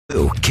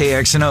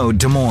KXNO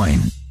Des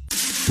Moines.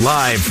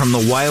 Live from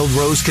the Wild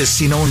Rose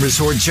Casino and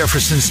Resort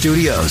Jefferson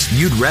Studios.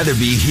 You'd rather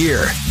be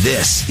here.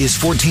 This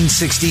is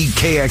 1460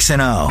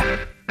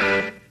 KXNO.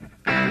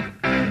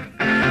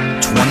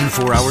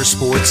 24-hour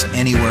sports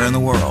anywhere in the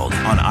world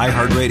on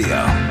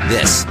iHeartRadio.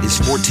 This is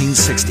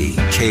 1460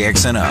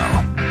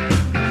 KXNO.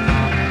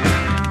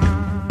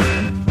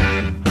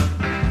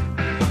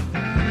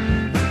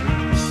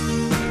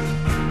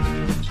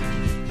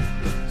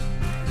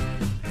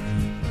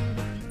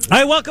 All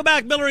right, welcome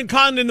back. Miller and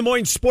Condon, Des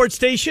Moines Sports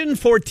Station,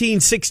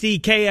 1460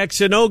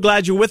 KXNO.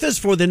 Glad you're with us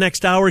for the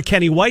next hour.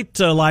 Kenny White,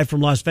 live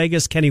from Las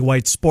Vegas,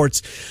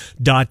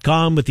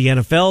 KennyWhiteSports.com with the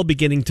NFL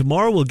beginning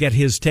tomorrow. We'll get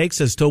his takes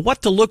as to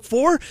what to look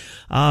for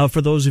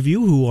those of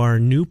you who are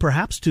new,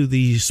 perhaps, to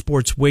the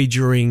sports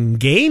wagering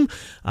game.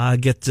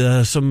 Get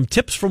some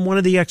tips from one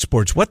of the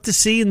experts. What to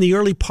see in the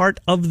early part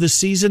of the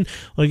season.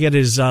 We'll get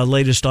his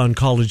latest on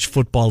college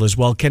football as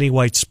well,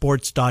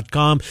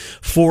 KennyWhiteSports.com.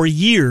 For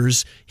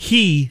years,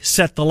 he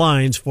set the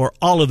lines for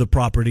all of the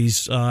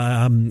properties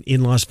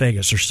in Las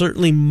Vegas, or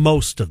certainly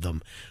most of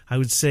them. I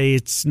would say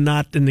it's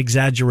not an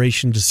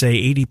exaggeration to say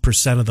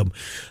 80% of them.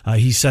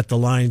 He set the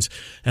lines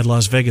at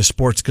Las Vegas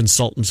Sports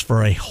Consultants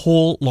for a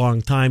whole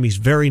long time. He's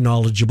very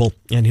knowledgeable,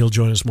 and he'll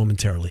join us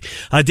momentarily.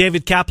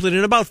 David Kaplan,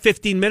 in about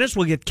 15 minutes,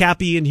 we'll get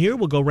Cappy in here.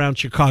 We'll go around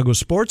Chicago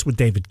sports with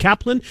David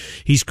Kaplan.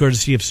 He's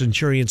courtesy of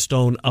Centurion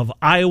Stone of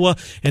Iowa,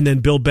 and then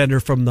Bill Bender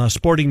from the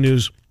Sporting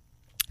News.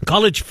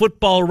 College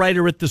football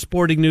writer at the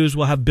Sporting News.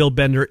 Will have Bill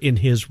Bender in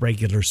his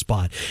regular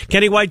spot.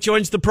 Kenny White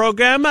joins the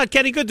program.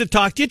 Kenny, good to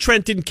talk to you.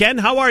 Trent and Ken,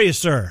 how are you,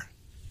 sir?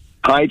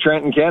 Hi,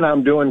 Trent and Ken.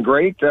 I'm doing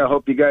great. I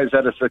hope you guys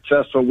had a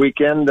successful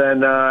weekend.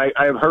 And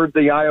I've heard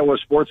the Iowa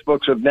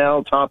sportsbooks have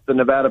now topped the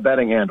Nevada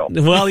betting handle.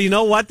 Well, you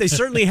know what? They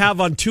certainly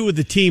have on two of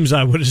the teams,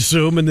 I would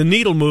assume, and the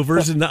needle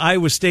movers in the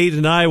Iowa State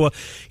and Iowa.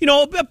 You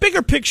know, a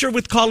bigger picture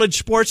with college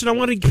sports, and I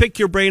want to pick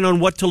your brain on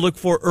what to look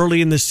for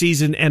early in the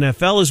season.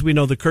 NFL, as we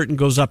know, the curtain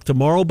goes up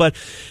tomorrow. But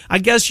I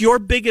guess your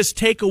biggest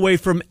takeaway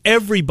from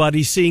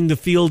everybody seeing the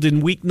field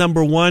in week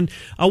number one,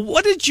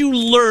 what did you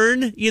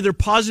learn, either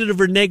positive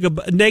or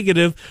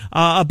negative,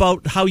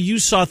 about how you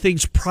saw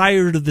things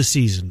prior to the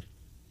season?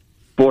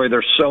 Boy,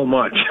 there's so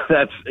much.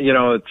 That's,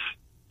 it's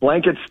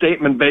blanket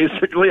statement,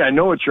 basically. I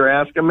know what you're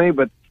asking me,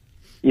 but,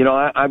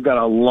 I've got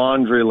a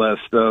laundry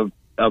list of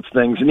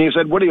things. And you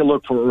said, what do you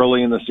look for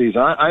early in the season?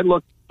 I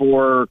look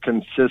for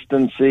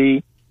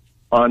consistency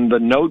on the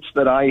notes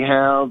that I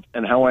have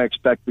and how I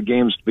expect the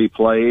games to be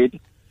played.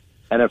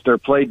 And if they're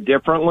played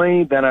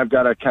differently, then I've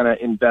got to kind of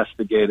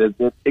investigate it.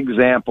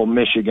 Example,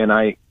 Michigan,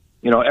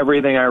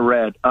 everything I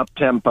read,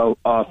 up-tempo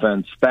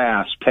offense,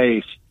 fast,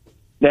 pace.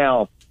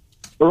 Now,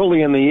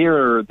 early in the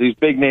year, these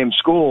big-name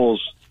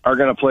schools are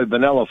going to play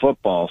vanilla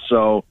football,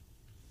 so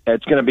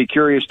it's going to be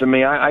curious to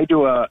me. I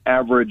do a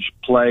average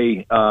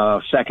play,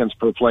 seconds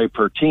per play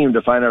per team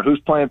to find out who's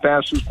playing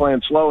fast, who's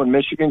playing slow, and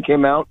Michigan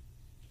came out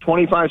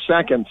 25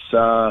 seconds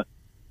per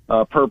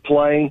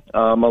play,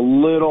 a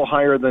little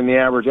higher than the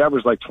average.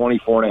 Average like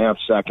 24 and a half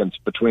seconds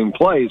between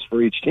plays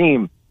for each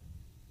team.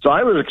 So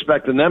I was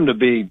expecting them to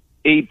be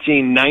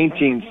 18,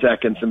 19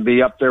 seconds and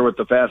be up there with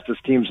the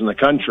fastest teams in the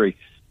country.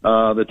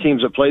 The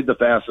teams that played the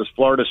fastest,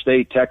 Florida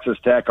State, Texas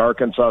Tech,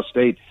 Arkansas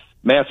State,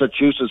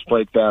 Massachusetts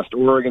played fast,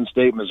 Oregon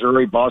State,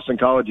 Missouri, Boston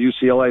College,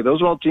 UCLA.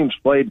 Those all teams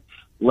played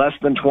less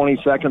than 20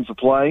 seconds of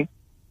play.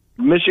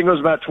 Michigan was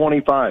about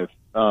 25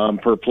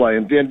 per play.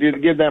 And to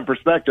give that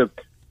perspective,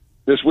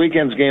 this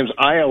weekend's games,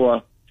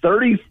 Iowa,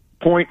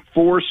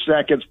 30.4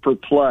 seconds per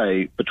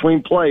play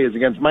between plays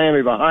against Miami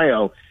of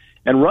Ohio,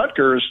 and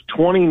Rutgers,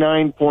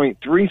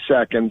 29.3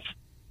 seconds.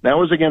 That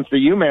was against the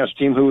UMass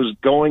team who was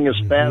going as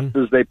fast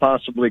as they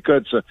possibly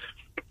could. So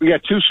we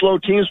got two slow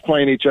teams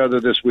playing each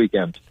other this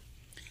weekend.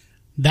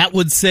 That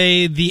would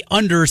say the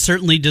under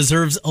certainly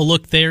deserves a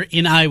look there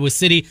in Iowa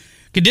City.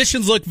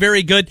 Conditions look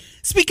very good.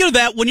 Speaking of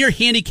that, when you're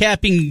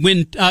handicapping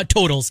win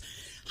totals,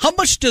 how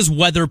much does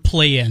weather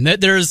play in?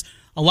 There's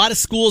a lot of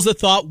schools that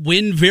thought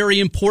wind very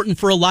important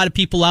for a lot of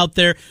people out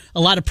there,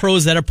 a lot of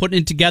pros that are putting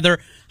it together.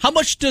 How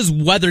much does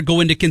weather go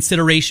into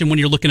consideration when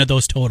you're looking at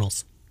those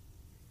totals?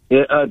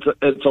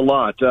 It's a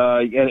lot,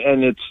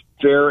 and it's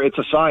fair. It's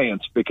a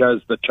science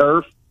because the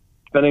turf,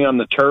 depending on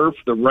the turf,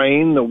 the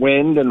rain, the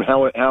wind, and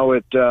how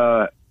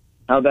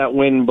that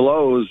wind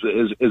blows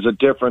is a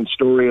different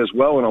story as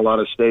well in a lot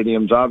of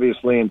stadiums.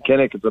 Obviously, in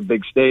Kinnick, it's a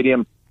big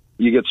stadium.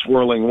 You get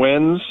swirling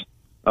winds,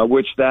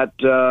 which that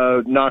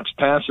knocks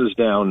passes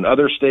down.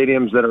 Other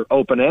stadiums that are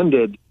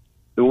open-ended,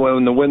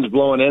 when the wind's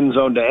blowing end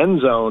zone to end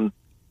zone,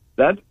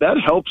 that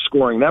helps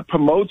scoring. That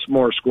promotes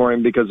more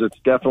scoring because it's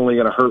definitely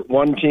going to hurt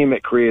one team.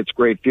 It creates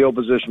great field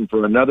position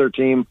for another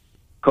team.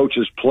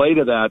 Coaches play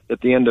to that at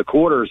the end of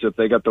quarters if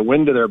they got the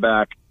wind to their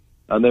back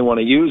and they want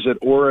to use it,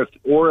 or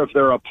if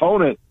their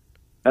opponent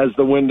has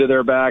the wind to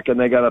their back and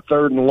they got a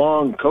third and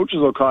long, coaches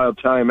will call a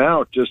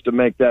timeout just to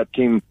make that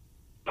team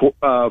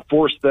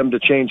force them to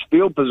change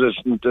field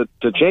position,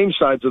 to change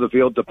sides of the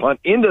field, to punt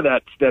into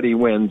that steady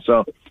wind.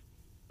 So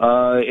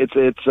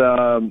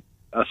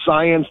a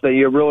science that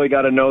you really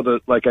got to know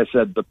that, like I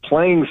said, the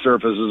playing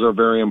surfaces are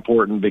very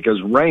important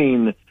because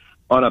rain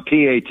on a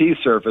PAT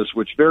surface,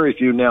 which very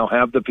few now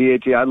have the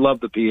PAT. I love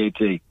the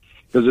PAT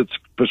because it's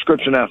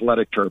prescription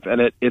athletic turf,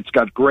 and it's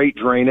got great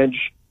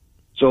drainage.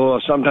 So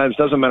sometimes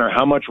it doesn't matter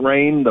how much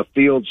rain, the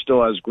field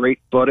still has great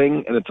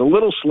footing, and it's a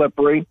little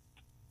slippery,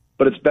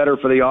 but it's better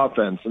for the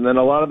offense. And then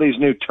a lot of these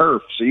new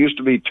turfs, it used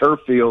to be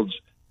turf fields.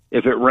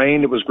 If it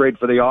rained, it was great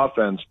for the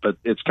offense, but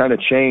it's kind of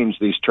changed.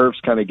 These turfs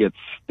kind of get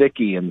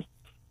sticky, and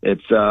it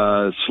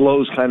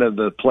slows kind of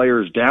the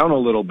players down a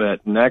little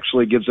bit and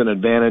actually gives an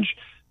advantage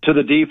to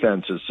the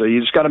defenses. So you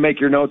just got to make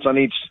your notes on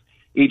each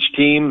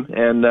team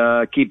and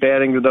keep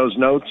adding to those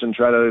notes and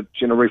try to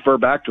refer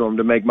back to them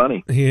to make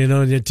money.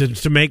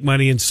 To make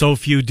money, and so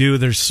few do.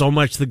 There's so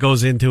much that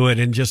goes into it,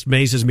 and just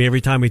amazes me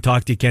every time we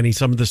talk to you, Kenny,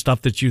 some of the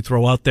stuff that you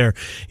throw out there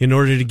in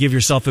order to give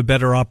yourself a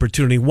better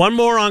opportunity. One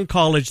more on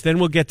college, then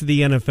we'll get to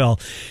the NFL.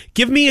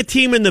 Give me a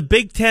team in the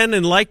Big Ten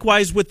and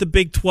likewise with the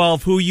Big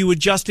 12 who you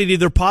adjusted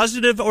either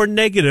positive or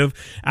negative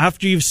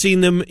after you've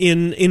seen them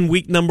in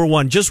week number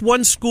 1. Just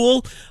one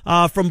school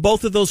from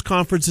both of those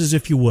conferences,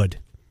 if you would.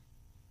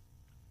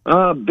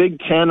 Big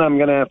Ten, I'm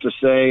going to have to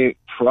say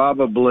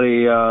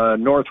probably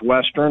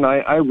Northwestern.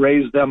 I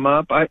raised them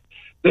up.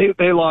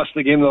 They lost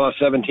the game. They lost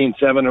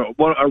 17-7,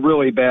 a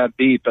really bad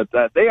beat, but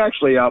that they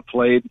actually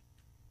outplayed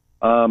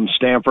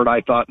Stanford,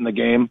 I thought, in the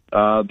game.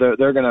 They're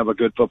going to have a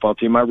good football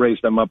team. I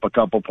raised them up a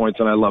couple points,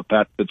 and I love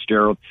Pat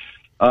Fitzgerald.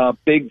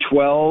 Big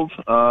 12,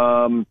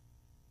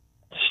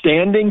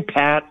 standing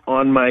pat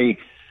on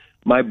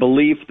my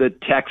belief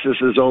that Texas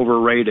is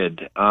overrated.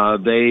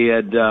 They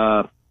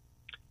had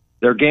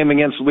their game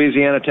against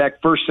Louisiana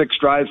Tech, first 6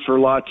 drives for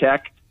La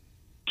Tech.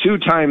 2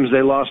 times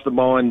they lost the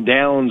ball in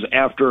downs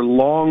after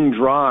long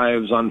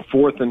drives on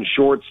 4th and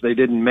shorts. They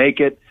didn't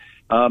make it.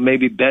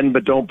 Maybe bend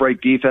but don't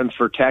break defense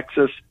for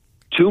Texas.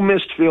 2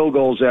 missed field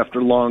goals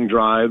after long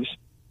drives,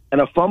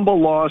 and a fumble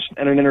lost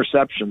and an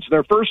interception. So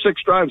their first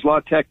 6 drives,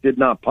 La Tech did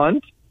not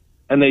punt,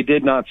 and they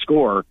did not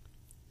score.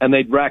 And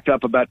they'd racked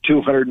up about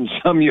 200 and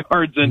some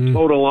yards in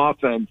total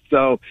offense.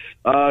 So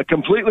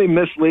completely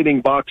misleading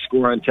box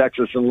score on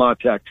Texas and La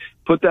Tech.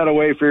 Put that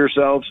away for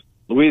yourselves.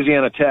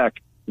 Louisiana Tech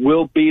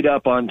will beat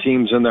up on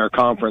teams in their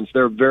conference.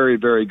 They're very,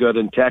 very good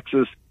in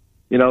Texas.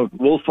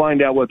 We'll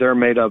find out what they're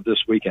made of this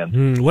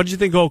weekend. What did you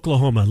think of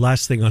Oklahoma?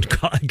 Last thing on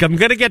I'm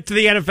going to get to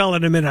the NFL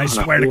in a minute, I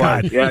swear to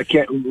God. Yeah,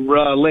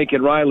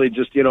 Lincoln Riley,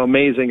 just,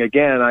 amazing.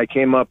 Again, I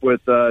came up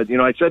with, I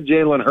said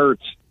Jalen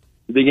Hurts.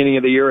 Beginning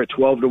of the year at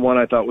 12-1,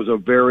 I thought was a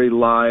very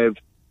live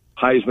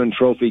Heisman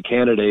Trophy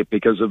candidate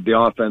because of the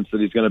offense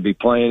that he's going to be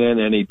playing in,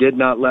 and he did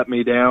not let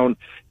me down.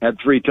 Had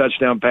 3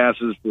 touchdown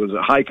passes, was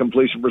a high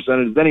completion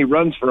percentage. Then he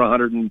runs for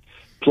 100+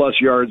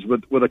 yards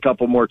with a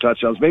couple more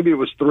touchdowns. Maybe it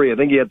was 3. I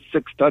think he had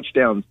 6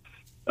 touchdowns.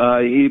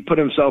 He put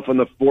himself in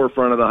the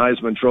forefront of the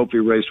Heisman Trophy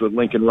race with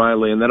Lincoln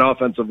Riley, and that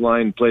offensive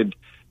line played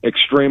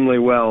extremely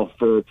well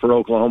for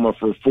Oklahoma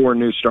for 4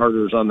 new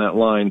starters on that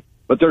line.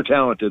 But they're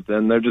talented,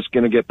 and they're just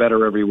going to get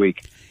better every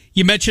week.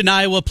 You mentioned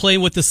Iowa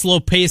playing with the slow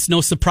pace, no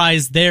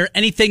surprise there.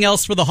 Anything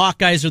else for the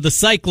Hawkeyes or the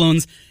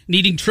Cyclones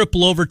needing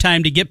triple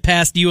overtime to get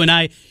past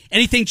UNI?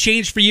 Anything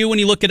changed for you when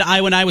you look at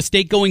Iowa and Iowa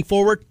State going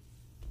forward?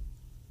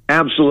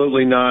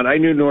 Absolutely not. I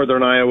knew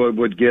Northern Iowa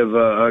would give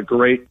a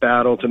great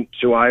battle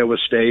to Iowa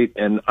State,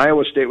 and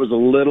Iowa State was a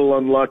little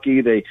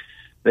unlucky. They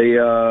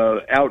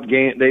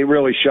outgained. They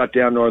really shut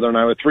down Northern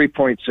Iowa,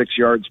 3.6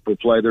 yards per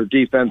play. Their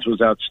defense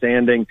was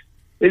outstanding.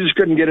 They just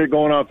couldn't get it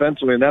going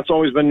offensively, and that's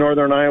always been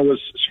Northern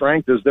Iowa's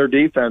strength is their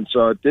defense.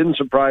 So it didn't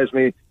surprise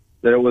me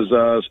that it was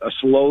a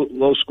slow,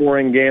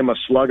 low-scoring game, a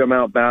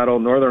slug-em-out battle.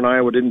 Northern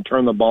Iowa didn't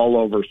turn the ball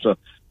over. So,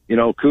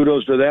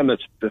 kudos to them.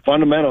 It's the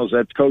fundamentals.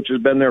 That coach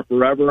has been there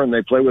forever, and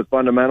they play with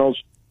fundamentals.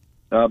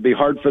 Be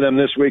hard for them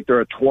this week.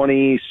 They're a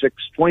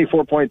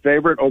 24-point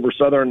favorite over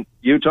Southern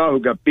Utah, who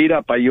got beat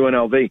up by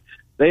UNLV.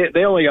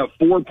 They only got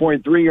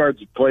 4.3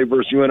 yards of play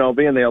versus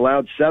UNLV, and they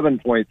allowed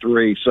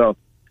 7.3. So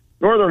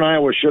Northern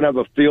Iowa should have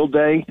a field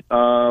day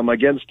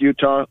against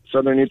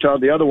Southern Utah.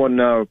 The other one,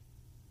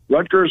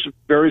 Rutgers,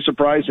 very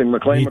surprising.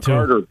 McClain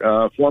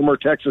McCarter, former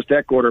Texas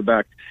Tech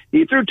quarterback.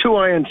 He threw 2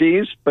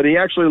 INTs, but he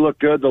actually looked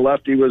good. The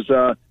lefty was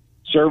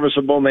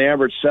serviceable, and they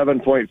averaged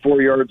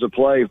 7.4 yards a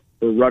play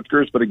for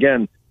Rutgers. But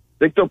again, I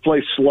think they'll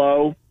play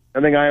slow.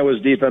 I think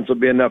Iowa's defense will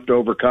be enough to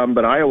overcome,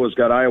 but Iowa's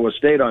got Iowa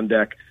State on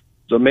deck.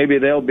 So maybe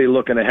they'll be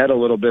looking ahead a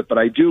little bit. But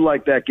I do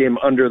like that game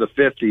under the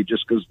 50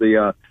 just because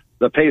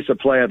the pace of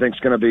play, I think, is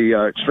going to be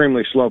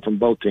extremely slow from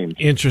both teams.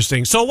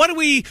 Interesting. So what do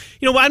we,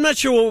 I'm not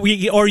sure what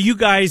we, or you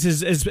guys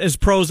as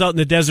pros out in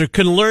the desert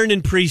can learn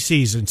in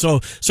preseason.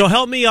 So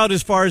help me out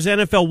as far as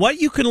NFL,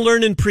 what you can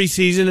learn in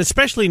preseason,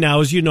 especially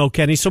now, as you know,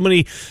 Kenny, so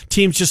many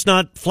teams just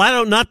flat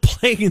out not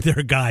playing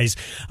their guys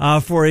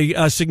for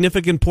a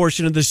significant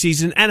portion of the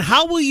season. And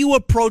how will you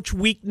approach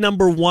week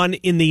number 1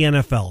 in the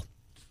NFL?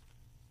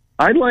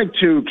 I'd like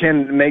to,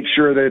 Ken, make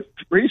sure that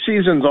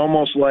preseason's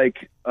almost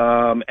like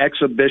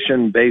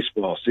exhibition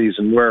baseball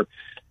season where,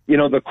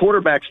 the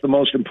quarterback's the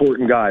most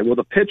important guy. Well,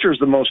 the pitcher's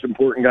the most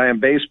important guy in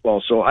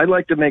baseball. So I'd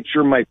like to make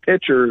sure my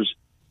pitchers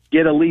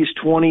get at least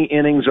 20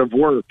 innings of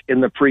work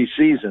in the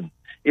preseason.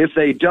 If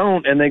they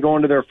don't and they go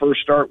into their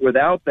first start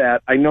without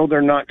that, I know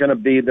they're not going to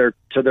be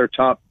to their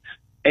top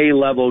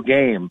A-level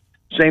game.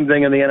 Same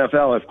thing in the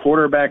NFL. If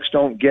quarterbacks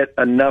don't get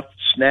enough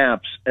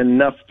snaps,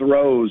 enough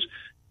throws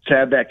to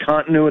have that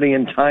continuity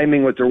and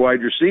timing with their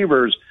wide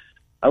receivers,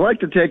 I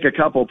like to take a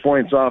couple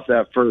points off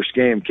that first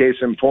game. Case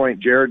in point,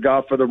 Jared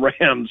Goff for the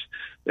Rams.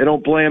 They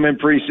don't play him in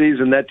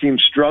preseason. That team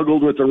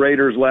struggled with the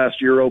Raiders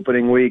last year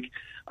opening week.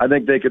 I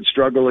think they could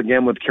struggle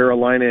again with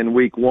Carolina in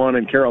week 1.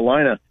 And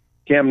Carolina,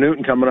 Cam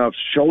Newton coming off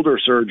shoulder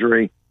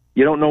surgery.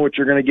 You don't know what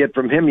you're going to get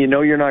from him. You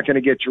know you're not going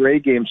to get your A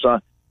game. So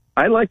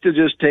I like to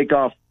just take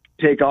off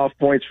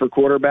points for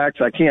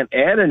quarterbacks. I can't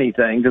add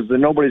anything because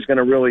then nobody's going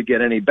to really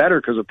get any better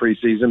because of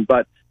preseason.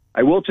 But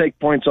I will take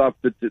points off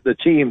the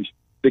teams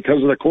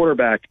because of the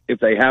quarterback if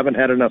they haven't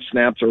had enough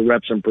snaps or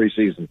reps in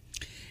preseason.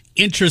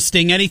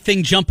 Interesting.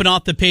 Anything jumping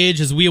off the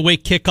page as we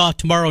await kickoff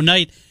tomorrow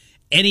night?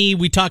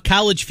 We talked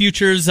college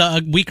futures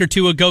a week or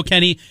two ago,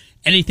 Kenny.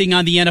 Anything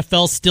on the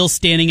NFL still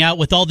standing out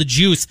with all the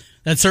juice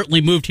that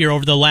certainly moved here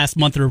over the last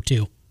month or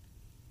two?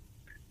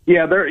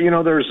 Yeah,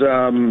 there's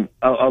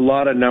a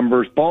lot of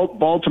numbers.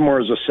 Baltimore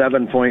is a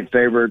 7-point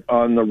favorite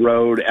on the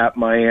road at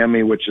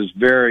Miami, which is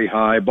very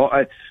high.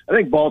 I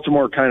think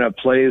Baltimore kind of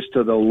plays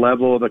to the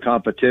level of the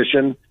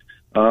competition.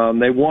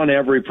 They won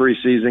every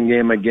preseason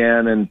game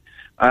again, and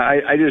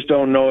I just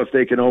don't know if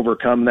they can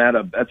overcome that.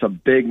 That's a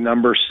big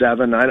number,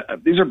 7.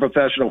 These are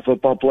professional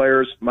football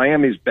players.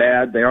 Miami's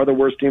bad. They are the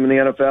worst team in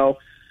the NFL.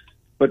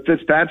 But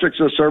Fitzpatrick's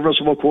a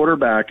serviceable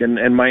quarterback,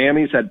 and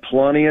Miami's had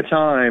plenty of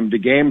time to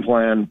game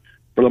plan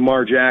for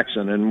Lamar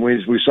Jackson. And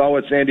we saw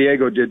what San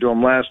Diego did to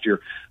him last year.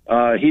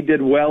 He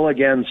did well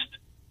against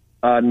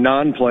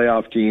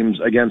non-playoff teams.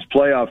 Against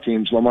playoff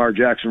teams, Lamar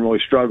Jackson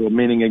really struggled,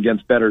 meaning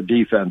against better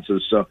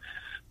defenses. So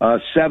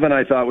 7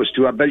 I thought was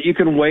too high. But you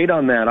can wait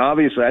on that,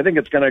 obviously. I think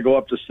it's going to go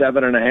up to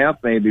 7.5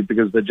 maybe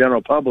because the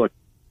general public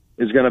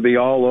is going to be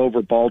all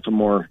over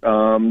Baltimore.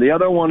 The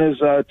other one is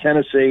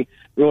Tennessee.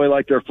 Really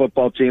like their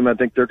football team. I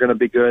think they're going to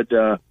be good.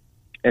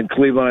 And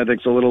Cleveland, I think,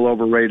 is a little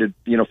overrated.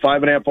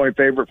 5.5-point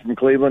favorite from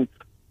Cleveland.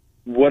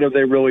 What have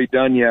they really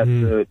done yet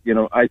to,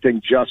 I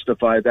think,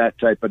 justify that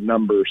type of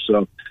number?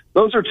 So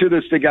those are two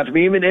that stick out to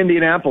me. Even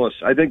Indianapolis,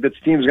 I think this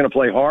team's going to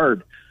play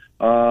hard.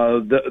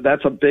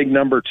 That's a big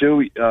number,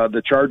 too.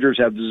 The Chargers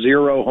have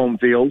 0 home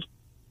field.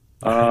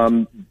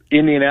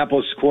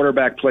 Indianapolis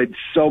quarterback played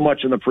so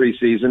much in the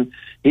preseason.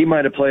 He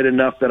might have played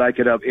enough that I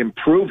could have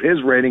improved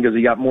his rating because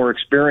he got more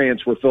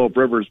experience where Phillip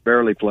Rivers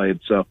barely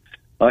played. So,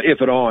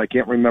 if at all, I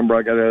can't remember.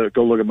 I got to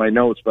go look at my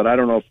notes, but I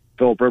don't know if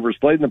Phillip Rivers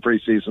played in the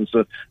preseason.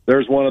 So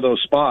there's one of those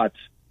spots.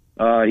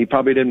 He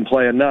probably didn't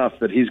play enough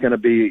that he's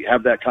going to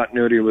have that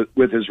continuity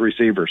with his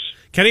receivers.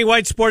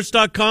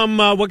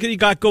 KennyWhiteSports.com, what you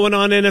got going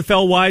on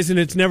NFL-wise? And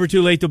it's never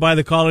too late to buy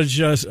the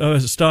college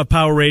stuff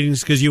power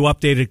ratings because you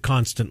update it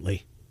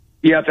constantly.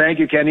 Yeah, thank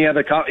you, Ken. Yeah,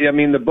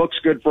 the book's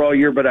good for all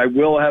year, but I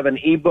will have an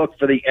ebook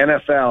for the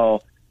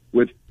NFL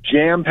with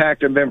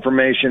jam-packed of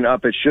information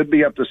up. It should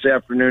be up this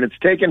afternoon. It's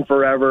taken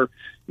forever.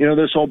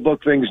 This whole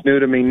book thing's new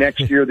to me.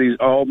 Next year,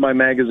 all my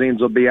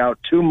magazines will be out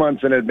 2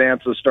 months in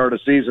advance of the start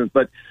of season.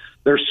 But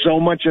there's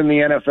so much in the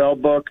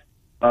NFL book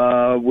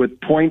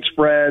with point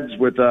spreads,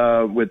 with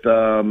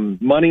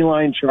money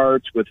line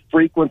charts, with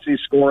frequency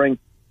scoring,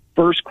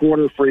 first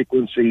quarter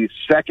frequency,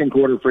 second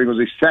quarter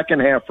frequency, second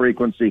half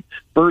frequency,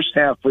 first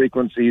half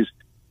frequencies.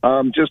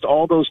 Just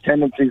all those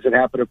tendencies that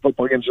happen at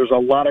football games. There's a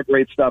lot of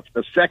great stuff.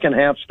 The second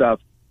half stuff,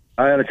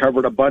 I had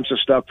covered a bunch of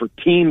stuff for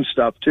team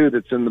stuff, too,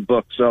 that's in the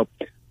book. So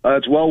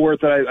it's well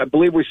worth it. I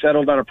believe we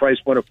settled on a price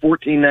point of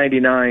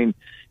 $14.99,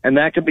 and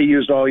that could be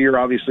used all year,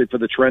 obviously, for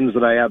the trends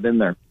that I have in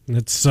there.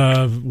 It's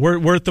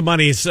worth the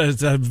money. It's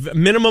a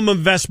minimum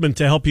investment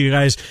to help you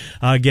guys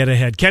get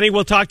ahead. Kenny,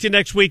 we'll talk to you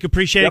next week.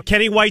 Appreciate it.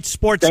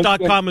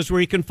 KennyWhiteSports.com is where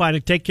you can find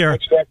it. Take care.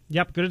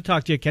 Yep, good to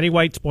talk to you.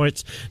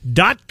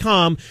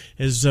 KennyWhiteSports.com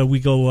as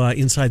we go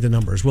inside the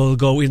numbers. We'll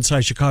go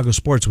inside Chicago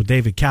sports with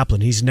David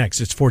Kaplan. He's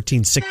next. It's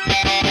 14:60.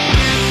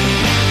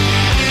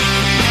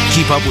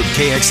 Keep up with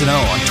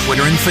KXNO on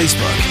Twitter and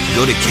Facebook.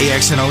 Go to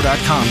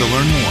KXNO.com to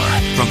learn more.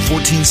 From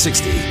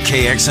 1460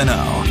 KXNO.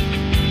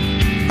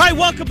 Hi,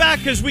 welcome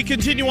back as we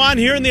continue on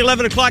here in the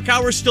 11 o'clock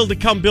hour. Still to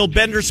come, Bill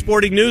Bender,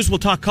 Sporting News. We'll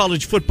talk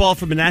college football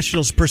from a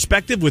Nationals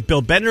perspective with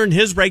Bill Bender and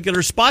his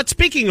regular spot.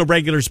 Speaking of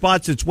regular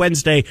spots, it's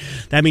Wednesday.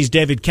 That means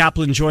David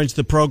Kaplan joins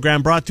the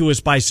program, brought to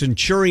us by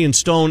Centurion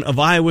Stone of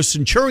Iowa,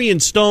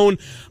 CenturionStone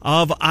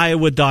of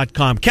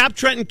Iowa.com. Cap,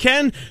 Trent, and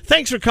Ken,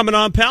 thanks for coming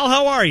on, pal.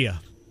 How are you?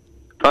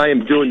 I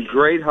am doing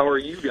great. How are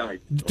you guys?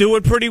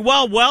 Doing pretty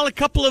well. Well, a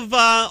couple of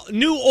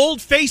new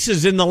old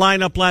faces in the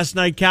lineup last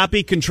night,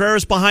 Cappy.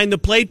 Contreras behind the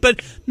plate,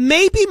 but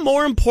maybe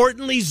more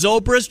importantly,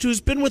 Zobrist,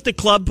 who's been with the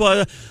club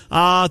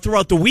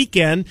throughout the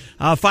weekend,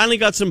 finally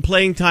got some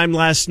playing time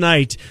last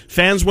night.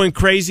 Fans went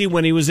crazy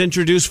when he was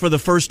introduced for the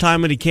first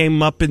time and he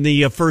came up in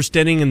the first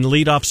inning in the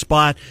leadoff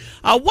spot.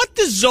 What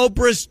does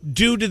Zobrist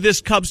do to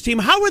this Cubs team?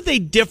 How are they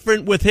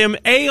different with him,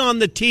 A, on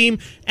the team,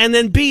 and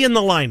then B, in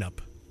the lineup?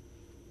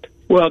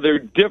 Well, they're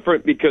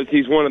different because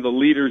he's one of the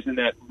leaders in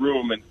that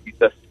room, and he's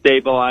a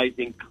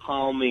stabilizing,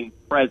 calming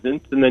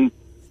presence. And then,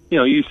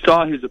 you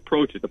saw his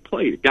approach at the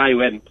plate. A guy who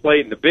hadn't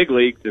played in the big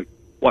leagues in,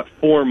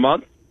 4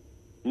 months,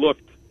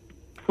 looked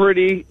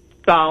pretty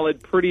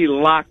solid, pretty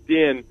locked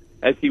in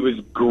as he was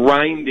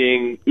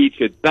grinding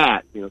each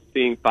at-bat,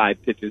 seeing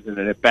 5 pitches in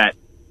an at-bat.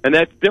 And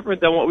that's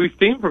different than what we've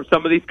seen from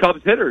some of these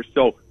Cubs hitters.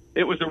 So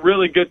it was a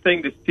really good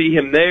thing to see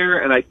him there,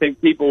 and I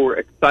think people were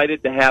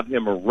excited to have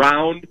him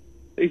around.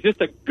 He's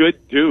just a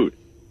good dude.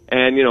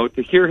 And,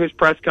 to hear his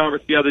press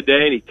conference the other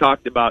day, and he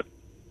talked about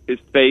his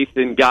faith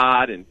in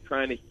God and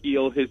trying to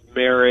heal his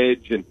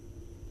marriage. And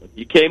when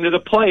he came to the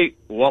plate,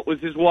 what was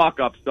his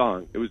walk-up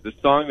song? It was the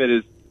song that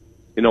his,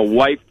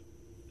 wife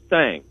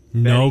sang.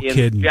 No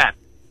kidding.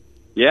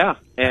 Yeah.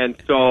 And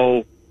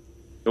so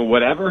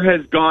whatever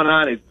has gone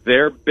on is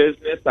their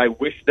business. I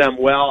wish them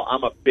well.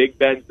 I'm a big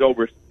Ben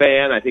Zobrist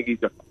fan. I think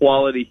he's a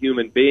quality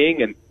human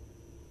being, and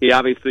he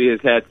obviously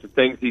has had some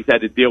things he's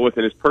had to deal with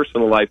in his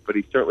personal life, but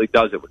he certainly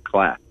does it with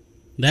class.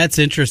 That's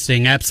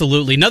interesting,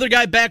 absolutely. Another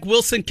guy back,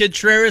 Wilson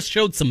Contreras,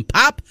 showed some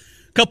pop.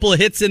 A couple of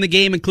hits in the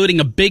game, including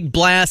a big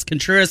blast.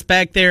 Contreras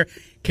back there.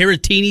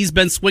 Caratini's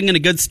been swinging a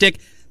good stick.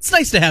 It's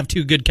nice to have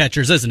 2 good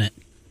catchers, isn't it?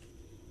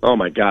 Oh,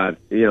 my God.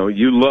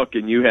 You look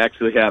and you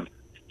actually have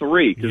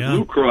 3, because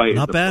Lucroy is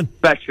a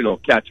professional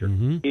catcher.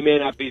 Mm-hmm. He may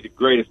not be the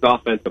greatest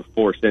offensive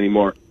force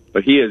anymore,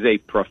 but he is a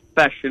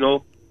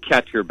professional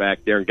catcher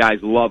back there, and guys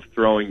love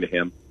throwing to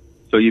him.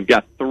 So you've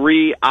got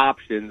 3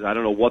 options. I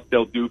don't know what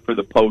they'll do for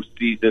the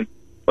postseason,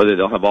 whether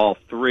they'll have all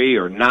 3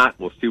 or not.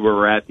 We'll see where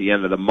we're at the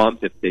end of the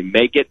month if they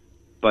make it.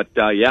 But,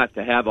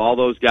 to have all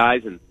those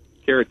guys, and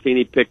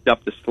Caratini picked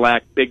up the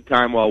slack big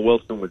time while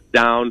Wilson was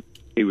down.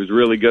 He was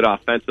really good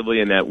offensively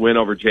in that win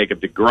over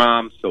Jacob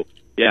deGrom. So,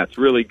 yeah, it's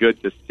really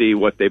good to see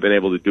what they've been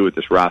able to do with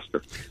this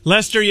roster.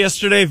 Lester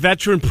yesterday,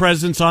 veteran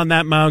presence on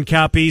that mound.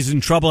 Cap, he's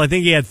in trouble. I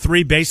think he had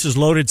 3 bases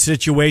loaded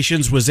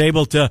situations, was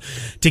able to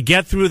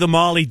get through them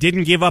all. He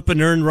didn't give up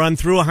an earned run,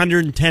 threw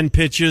 110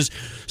 pitches,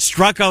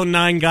 struck out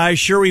 9 guys.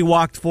 Sure, he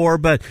walked 4,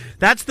 but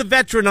that's the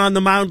veteran on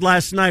the mound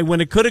last night.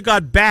 When it could have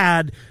got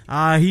bad,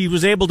 he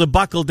was able to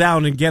buckle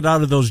down and get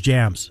out of those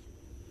jams.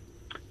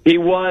 He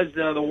was.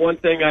 The one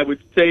thing I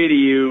would say to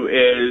you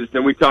is,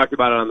 and we talked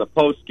about it on the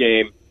post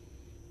game,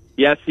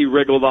 yes, he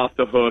wriggled off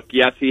the hook.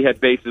 Yes, he had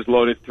bases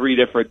loaded 3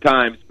 different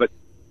times, but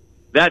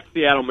that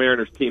Seattle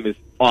Mariners team is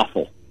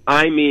awful.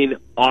 I mean,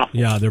 awful.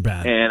 Yeah, they're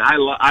bad. And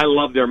I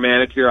love their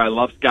manager. I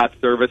love Scott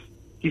Service.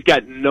 He's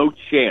got no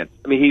chance.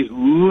 I mean, he's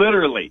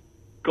literally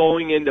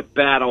going into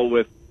battle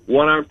with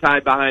one arm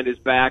tied behind his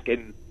back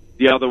and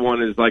the other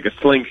one is like a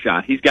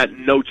slingshot. He's got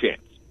no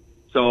chance.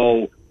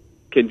 So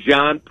can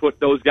John put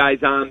those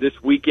guys on this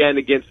weekend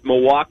against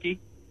Milwaukee?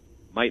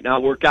 Might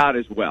not work out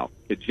as well.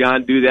 Could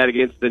John do that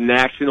against the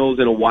Nationals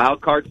in a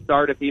wild card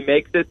start if he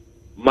makes it?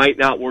 Might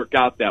not work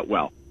out that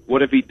well.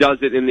 What if he does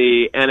it in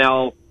the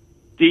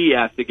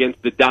NLDS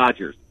against the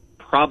Dodgers?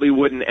 Probably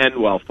wouldn't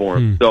end well for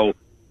him. So,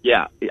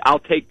 yeah, I'll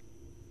take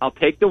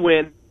the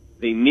win.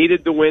 They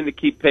needed the win to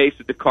keep pace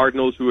with the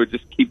Cardinals, who are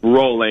just keep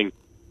rolling.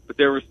 But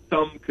there were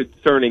some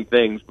concerning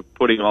things with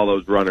putting all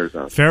those runners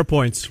on. Fair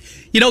points.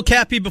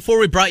 Cappy, before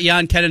we brought you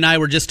on, Ken and I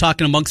were just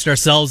talking amongst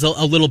ourselves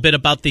a little bit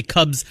about the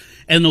Cubs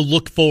and the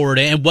look forward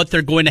and what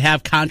they're going to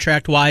have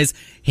contract-wise.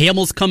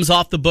 Hamels comes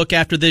off the book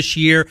after this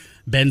year.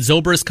 Ben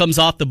Zobrist comes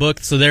off the book,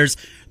 so there's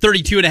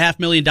 $32.5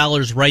 million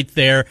right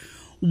there.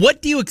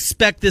 What do you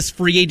expect this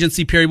free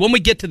agency period when we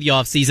get to the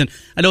offseason?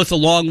 I know it's a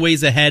long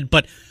ways ahead,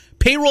 but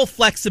payroll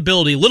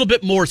flexibility, a little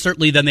bit more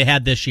certainly than they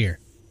had this year.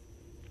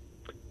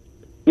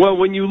 Well,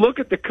 when you look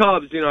at the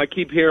Cubs, I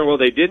keep hearing, well,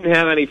 they didn't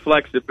have any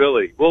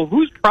flexibility. Well,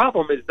 whose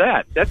problem is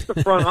that? That's the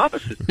front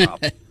office's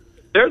problem.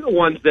 They're the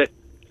ones that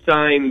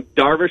signed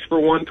Darvish for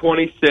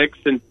 $126,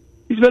 and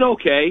he's been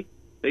okay.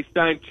 They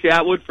signed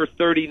Chatwood for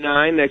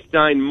 $39. They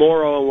signed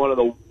Morrow on one of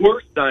the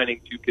worst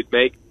signings you could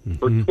make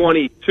for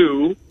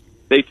 $22.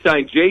 They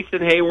signed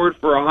Jason Hayward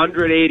for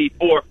 $184.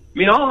 I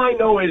mean, all I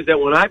know is that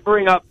when I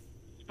bring up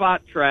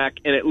Spot Track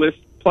and it lists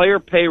player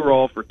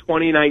payroll for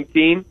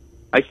 2019,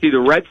 I see the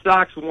Red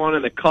Sox 1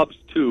 and the Cubs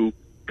 2.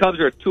 Cubs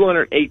are at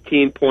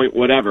 218 point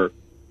whatever.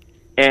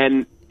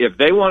 And if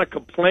they want to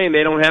complain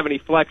they don't have any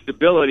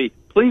flexibility,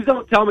 please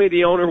don't tell me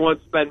the owner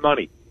wants to spend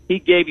money. He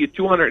gave you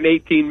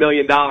 $218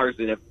 million,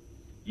 and if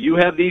you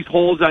have these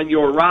holes on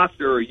your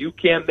roster or you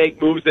can't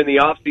make moves in the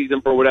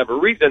offseason for whatever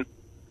reason,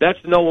 that's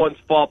no one's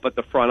fault but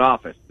the front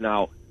office.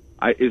 Now,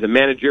 is a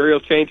managerial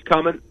change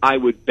coming? I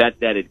would bet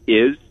that it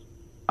is.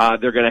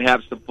 They're going to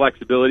have some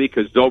flexibility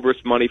because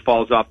Zobrist's money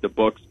falls off the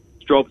books.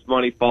 Strope's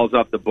money falls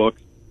off the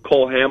books.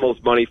 Cole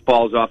Hamels' money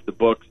falls off the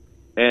books.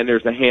 And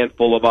there's a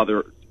handful of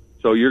others.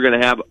 So you're going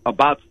to have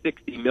about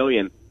 $60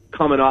 million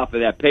coming off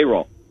of that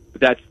payroll.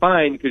 But that's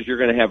fine because you're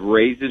going to have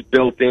raises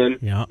built in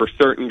for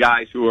certain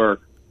guys who are,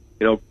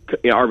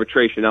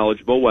 arbitration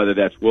eligible, whether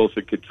that's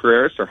Wilson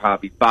Contreras or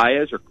Javi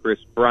Baez or Chris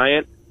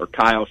Bryant or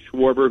Kyle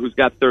Schwarber, who's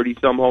got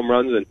 30-some home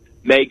runs and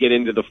may get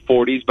into the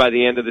 40s by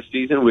the end of the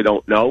season. We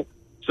don't know.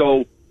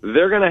 So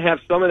they're going to have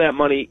some of that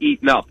money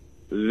eaten up.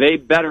 they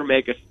better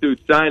make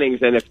astute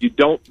signings. And if you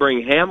don't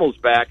bring Hamels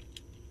back,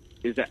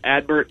 is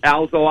Adbert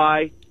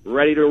Alzolay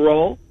ready to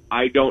roll?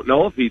 I don't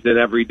know if he's an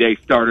everyday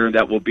starter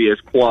that will be as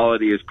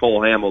quality as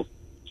Cole Hamels.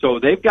 So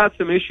they've got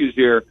some issues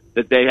here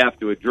that they have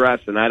to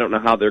address, and I don't know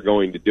how they're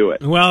going to do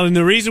it. Well, and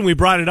the reason we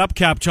brought it up,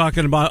 Cap,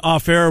 talking about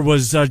off-air,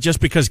 was just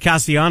because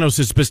Castellanos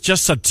is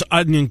just such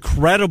an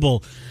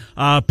incredible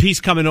piece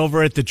coming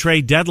over at the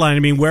trade deadline. I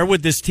mean, where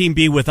would this team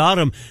be without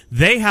him?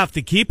 They have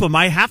to keep him.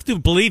 I have to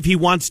believe he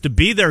wants to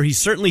be there. He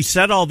certainly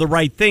said all the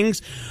right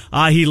things.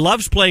 He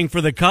loves playing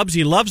for the Cubs.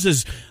 He loves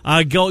his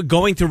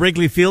going to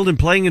Wrigley Field and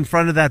playing in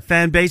front of that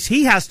fan base.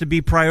 He has to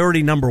be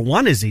priority number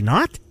one, is he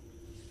not?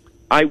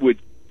 I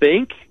would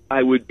think.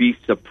 I would be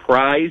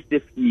surprised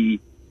if he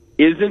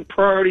isn't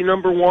priority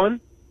number one,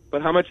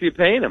 but how much are you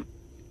paying him?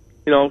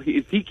 You know,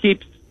 if he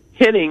keeps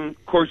hitting,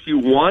 of course you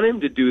want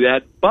him to do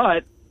that,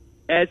 but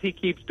as he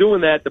keeps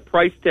doing that, the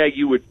price tag,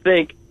 you would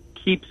think,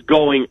 keeps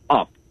going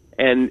up.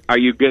 And are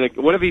you going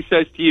to, what if he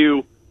says to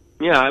you,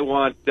 yeah, I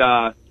want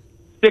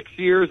 6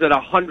 years at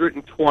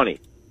 120?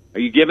 Are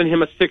you giving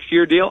him a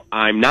 6-year deal?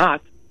 I'm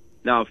not.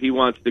 Now, if he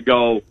wants to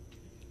go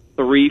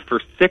 3 for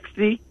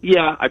 $60,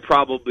 yeah, I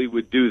probably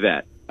would do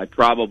that. I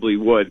probably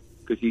would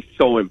because he's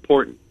so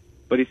important.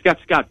 But he's got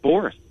Scott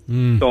Boras.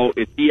 So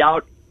is he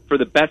out for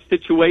the best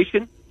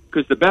situation?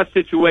 Because the best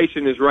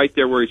situation is right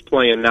there where he's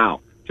playing now.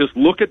 Just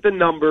look at the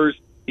numbers.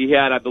 He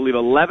had, I believe,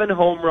 11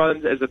 home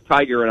runs as a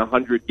Tiger in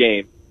 100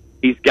 games.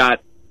 He's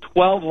got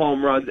 12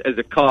 home runs as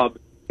a Cub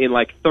in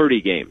like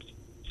 30 games.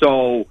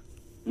 So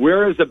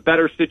where is a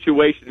better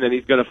situation than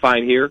he's going to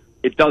find here?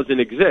 It doesn't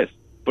exist.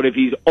 But if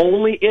he's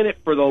only in it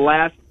for the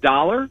last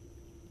dollar,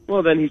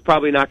 well, then he's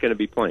probably not going to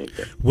be playing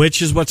here.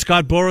 Which is what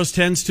Scott Boras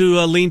tends to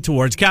lean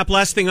towards. Cap,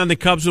 last thing on the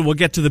Cubs, and we'll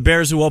get to the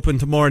Bears who open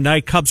tomorrow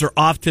night. Cubs are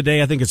off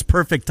today. I think it's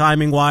perfect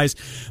timing-wise.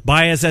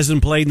 Baez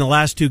hasn't played in the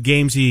last 2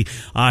 games. He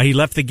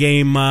left the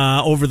game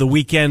over the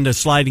weekend,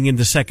 sliding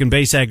into second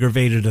base,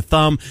 aggravated a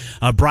thumb.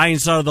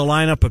 Bryant's out of the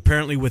lineup,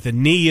 apparently with a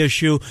knee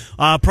issue.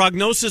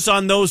 Prognosis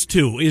on those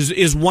two.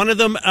 Is one of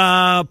them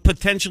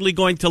potentially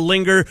going to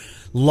linger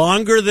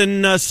longer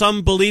than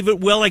some believe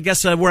it will? I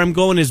guess where I'm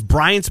going is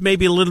Bryant's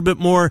maybe a little bit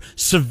more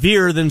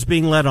severe than's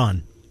being let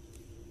on.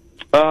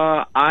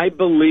 I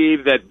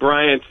believe that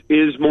Bryant's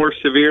is more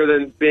severe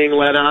than being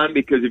let on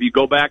because if you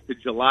go back to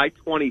July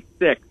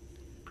 26th,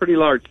 pretty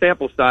large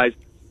sample size,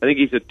 I think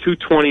he's a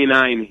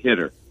 229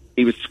 hitter.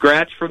 He was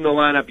scratched from the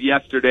lineup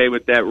yesterday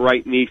with that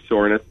right knee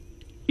soreness.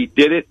 He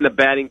did it in the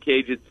batting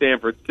cage at San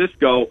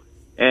Francisco,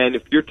 and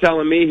if you're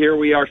telling me here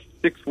we are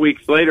 6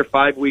 weeks later,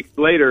 5 weeks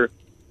later,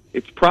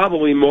 it's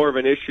probably more of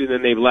an issue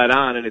than they've let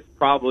on, and it's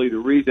probably the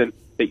reason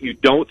that you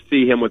don't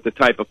see him with the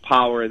type of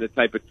power and the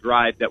type of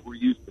drive that we're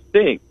used to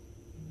seeing.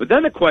 But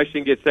then the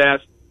question gets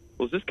asked,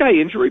 well, is this guy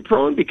injury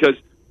prone? Because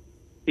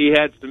he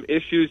had some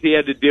issues he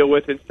had to deal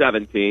with in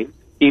 17.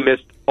 He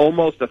missed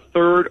almost a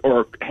third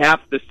or half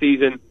the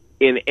season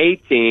in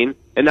 18,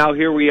 and now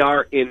here we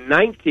are in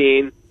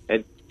 19.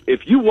 And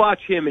if you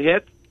watch him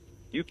hit,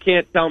 you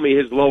can't tell me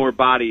his lower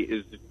body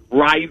is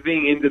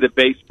driving into the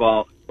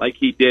baseball like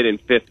he did in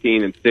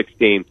 15 and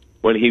 16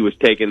 when he was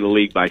taking the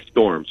league by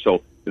storm.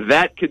 So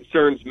that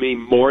concerns me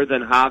more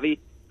than Javi.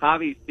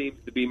 Javi seems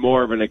to be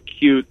more of an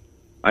acute,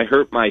 I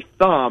hurt my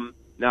thumb.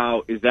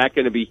 Now, is that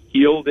going to be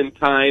healed in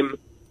time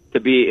to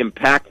be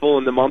impactful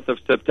in the month of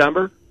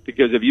September?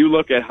 Because if you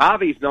look at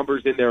Javi's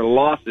numbers in their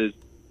losses,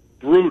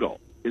 brutal.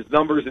 His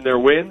numbers in their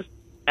wins,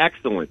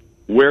 excellent.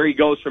 Where he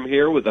goes from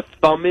here with a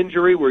thumb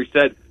injury where he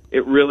said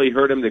it really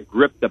hurt him to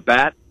grip the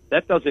bat,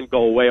 that doesn't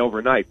go away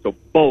overnight. So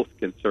both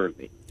concern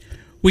me.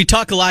 We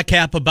talk a lot,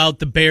 Cap, about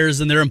the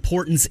Bears and their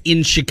importance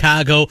in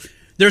Chicago.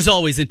 There's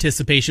always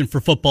anticipation for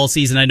football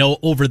season, I know,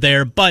 over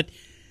there. But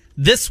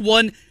this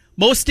one,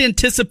 most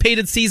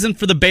anticipated season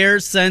for the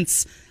Bears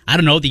since, I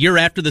don't know, the year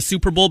after the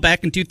Super Bowl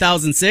back in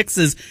 2006.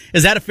 Is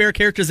that a fair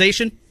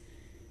characterization?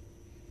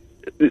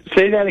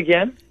 Say that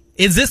again?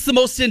 Is this the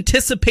most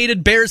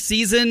anticipated Bears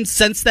season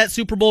since that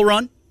Super Bowl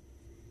run?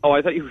 Oh,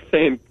 I thought you were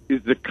saying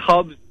is the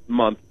Cubs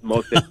month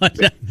most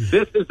anticipated.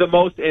 This is the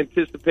most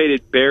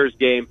anticipated Bears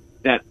game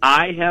that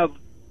I have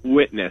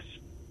witnessed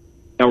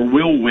or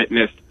will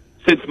witness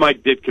since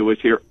Mike Ditka was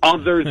here,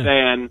 other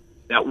than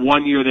that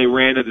one year they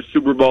ran to the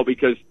Super Bowl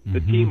because the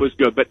team was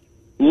good. But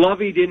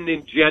Lovey didn't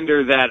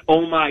engender that,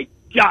 oh, my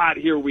God,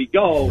 here we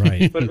go.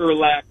 Right. But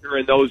Urlacher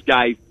and those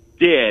guys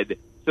did,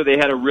 so they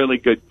had a really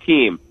good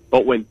team.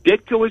 But when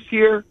Ditka was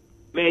here,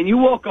 man, you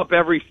woke up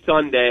every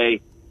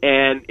Sunday,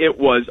 and it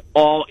was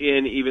all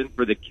in, even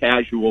for the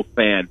casual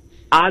fan.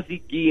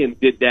 Ozzie Guillen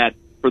did that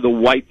for the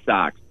White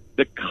Sox.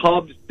 The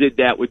Cubs did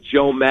that with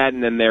Joe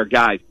Madden and their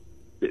guys.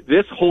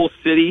 This whole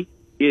city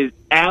is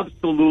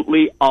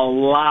absolutely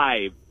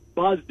alive,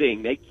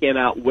 buzzing. They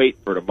cannot wait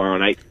for tomorrow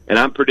night. And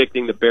I'm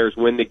predicting the Bears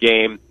win the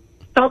game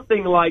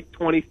something like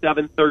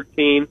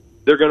 27-13.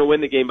 they're going to win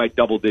the game by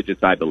double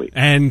digits, I believe.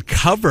 And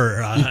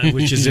cover,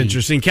 which is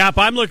interesting. Cap,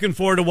 I'm looking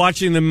forward to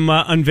watching them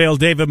unveil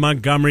David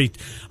Montgomery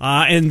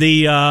and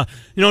the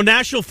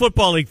National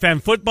Football League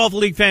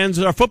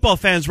football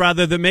fans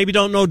rather, that maybe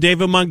don't know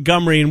David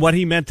Montgomery and what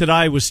he meant at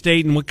Iowa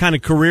State and what kind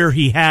of career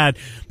he had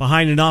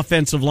behind an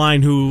offensive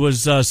line who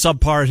was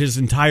subpar his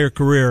entire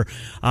career.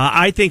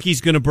 I think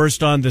he's going to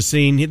burst on the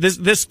scene.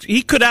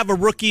 He could have a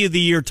Rookie of the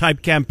Year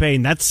type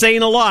campaign. That's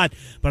saying a lot,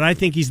 but I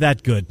think he's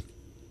that good.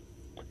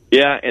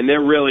 Yeah, and they're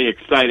really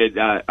excited.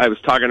 I was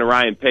talking to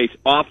Ryan Pace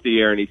off the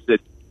air, and he said,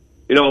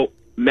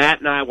 Matt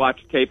and I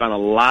watched tape on a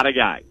lot of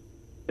guys.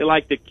 They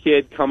like the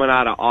kid coming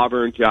out of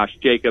Auburn, Josh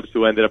Jacobs,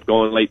 who ended up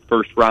going late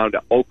first round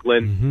to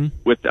Oakland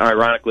with,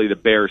 ironically, the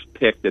Bears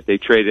pick that they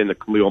traded in the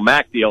Khalil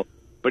Mack deal.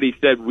 But he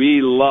said,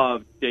 we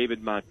loved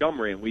David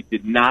Montgomery, and we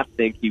did not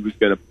think he was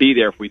going to be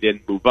there if we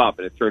didn't move up.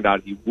 And it turned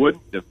out he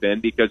wouldn't have been,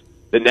 because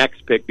the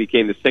next pick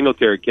became the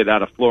Singletary kid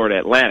out of Florida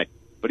Atlantic.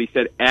 But he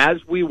said, as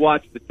we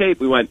watched the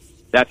tape, we went,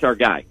 that's our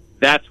guy.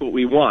 That's what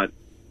we want.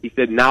 He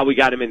said, now we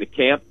got him into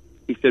camp.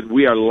 He said,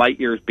 we are light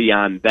years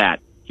beyond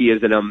that. He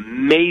is an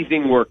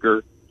amazing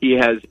worker. He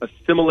has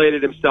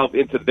assimilated himself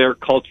into their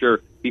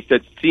culture, he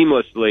said,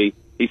 seamlessly.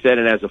 He said,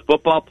 and as a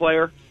football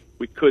player,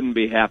 we couldn't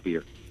be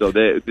happier. So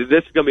this is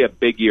going to be a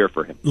big year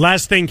for him.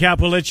 Last thing,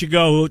 Cap, we'll let you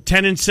go.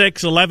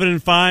 10-6,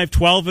 11-5,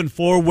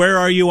 12-4. Where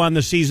are you on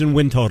the season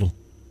win total?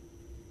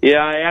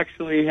 Yeah, I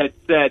actually had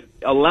said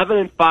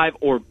 11-5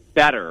 or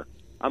better.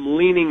 I'm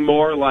leaning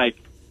more like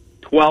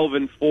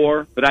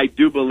 12-4, but I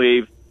do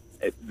believe,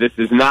 this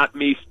is not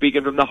me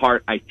speaking from the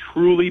heart, I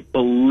truly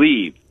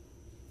believe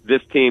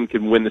this team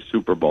can win the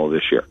Super Bowl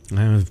this year.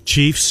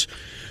 Chiefs,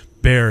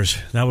 Bears,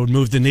 that would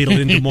move the needle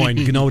in Des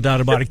Moines, no doubt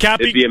about it.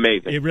 Cappy, it'd be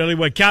amazing. It really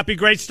would. Cappy,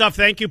 great stuff.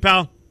 Thank you,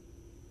 pal.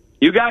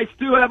 You guys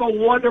too have a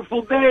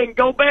wonderful day, and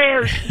go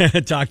Bears!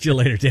 Talk to you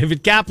later.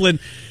 David Kaplan,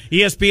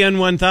 ESPN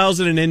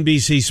 1000 and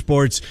NBC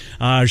Sports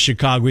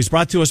Chicago. He's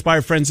brought to us by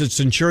our friends at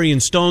Centurion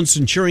Stone,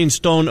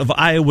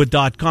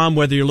 CenturionStoneofIowa.com.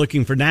 Whether you're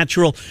looking for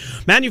natural,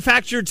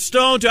 manufactured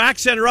stone to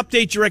accent or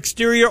update your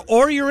exterior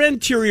or your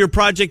interior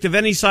project of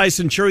any size,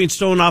 Centurion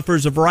Stone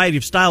offers a variety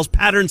of styles,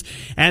 patterns,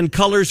 and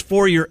colors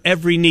for your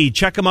every need.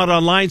 Check them out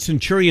online,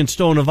 Centurion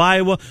Stone of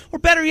Iowa, or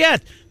better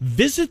yet,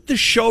 visit the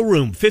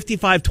showroom,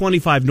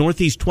 5525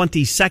 Northeast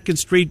 22nd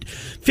Street,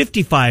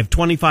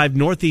 5525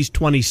 Northeast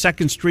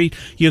 22nd Street.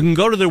 You can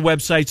go to their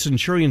website,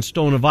 Centurion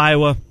Stone of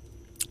Iowa.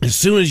 As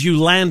soon as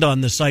you land on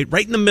the site,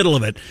 right in the middle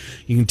of it,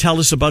 you can tell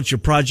us about your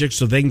project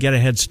so they can get a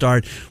head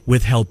start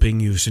with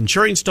helping you.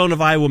 Centurion Stone of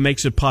Iowa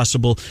makes it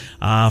possible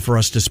for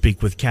us to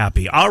speak with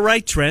Cappy. All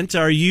right, Trent,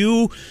 are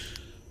you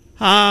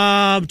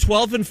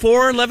 12-4,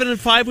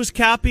 11-5 was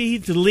Cappy,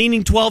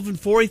 leaning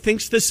 12-4. He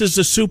thinks this is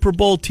a Super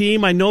Bowl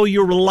team. I know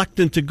you're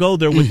reluctant to go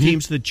there with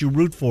teams that you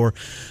root for,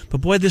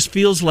 but boy, this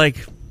feels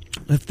like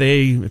if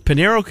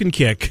Pinheiro can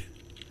kick.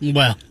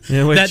 Well,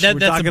 we're that's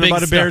talking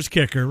about a Bears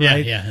kicker,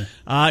 right? Yeah.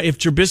 If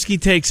Trubisky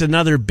takes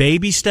another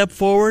baby step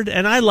forward,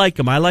 and I like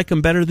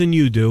him better than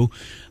you do.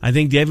 I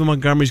think David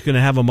Montgomery's going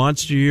to have a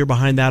monster year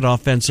behind that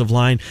offensive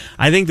line.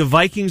 I think the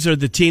Vikings are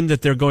the team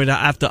that they're going to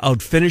have to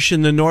outfinish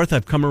in the North.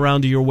 I've come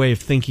around to your way of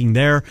thinking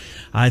there.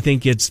 I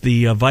think it's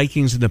the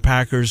Vikings and the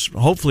Packers.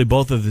 Hopefully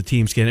both of the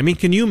teams can. I mean,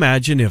 can you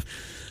imagine if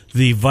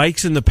the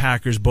Vikes and the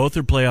Packers both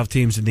are playoff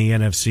teams in the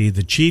NFC,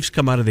 the Chiefs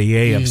come out of the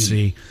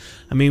AFC?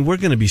 I mean, we're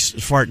going to be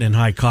farting in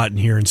high cotton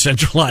here in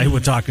Central Iowa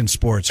talking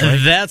sports, right?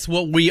 That's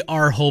what we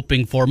are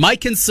hoping for. My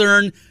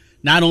concern,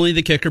 not only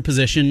the kicker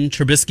position,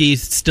 Trubisky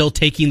still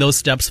taking those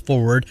steps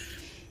forward.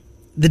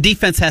 The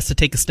defense has to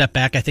take a step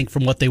back, I think,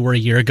 from what they were a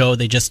year ago.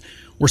 They just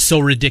were so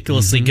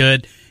ridiculously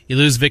good. You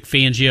lose Vic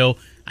Fangio.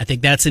 I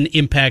think that's an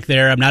impact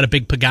there. I'm not a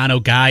big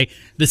Pagano guy.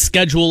 The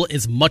schedule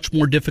is much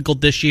more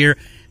difficult this year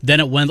than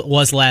it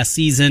was last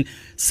season.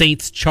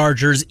 Saints,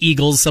 Chargers,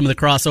 Eagles, some of the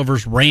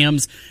crossovers,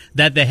 Rams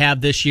that they have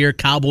this year,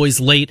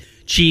 Cowboys late,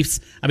 Chiefs.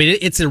 I mean,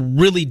 it's a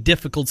really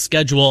difficult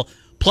schedule,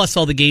 plus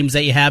all the games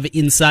that you have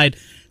inside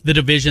the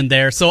division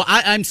there. So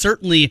I'm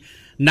certainly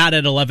not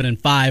at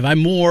 11-5. I'm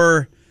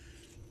more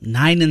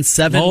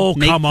 9-7. Oh,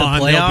 make come the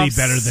on. playoffs. They'll be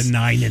better than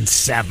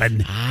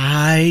 9-7.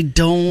 I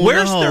don't know.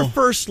 Where's their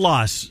first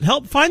loss?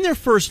 Help find their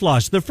first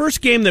loss. The first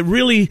game that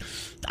really,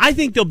 I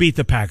think they'll beat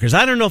the Packers.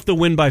 I don't know if they'll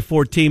win by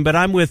 14, but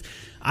I'm with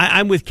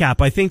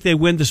Cap. I think they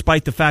win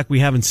despite the fact we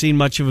haven't seen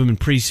much of them in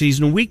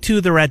preseason. Week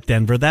 2, they're at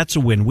Denver. That's a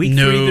win. Week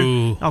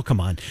 3, oh, come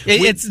on.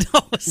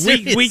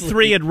 Week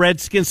 3 at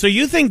Redskins. So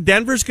you think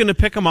Denver's going to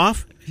pick them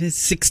off?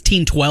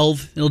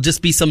 16-12. It'll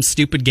just be some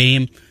stupid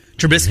game.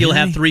 Trubisky will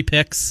have 3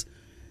 picks.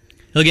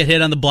 He'll get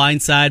hit on the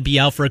blind side, be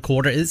out for a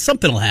quarter.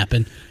 Something will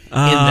happen in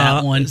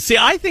that one. See,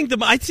 I think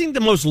the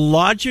most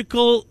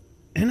logical,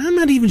 and I'm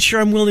not even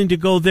sure I'm willing to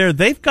go there.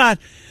 They've got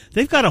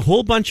a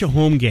whole bunch of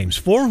home games,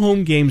 4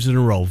 home games in a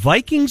row.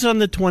 Vikings on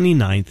the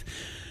 29th.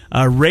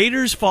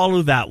 Raiders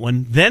follow that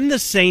one. Then the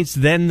Saints,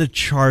 then the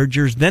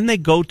Chargers. Then they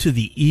go to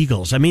the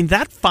Eagles. I mean,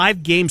 that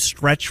 5-game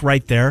stretch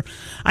right there,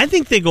 I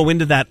think they go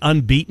into that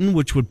unbeaten,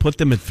 which would put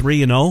them at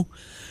 3-0.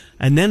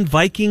 And then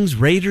Vikings,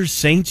 Raiders,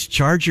 Saints,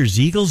 Chargers,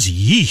 Eagles.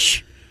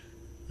 Yeesh.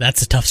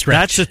 That's a tough stretch.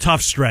 That's a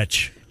tough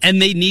stretch. And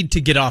they need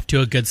to get off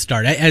to a good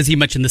start. As you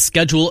mentioned, the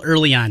schedule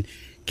early on.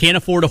 Can't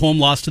afford a home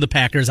loss to the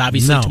Packers,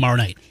 obviously, tomorrow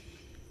night.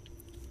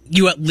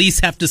 You at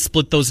least have to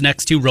split those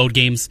next 2 road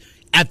games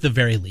at the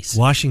very least.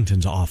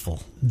 Washington's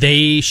awful.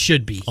 They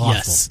should be, awful.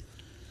 Yes.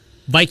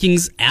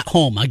 Vikings at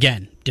home,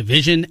 again.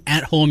 Division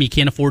at home. You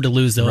can't afford to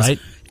lose those. Right.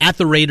 At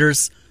the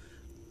Raiders.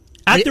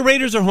 At the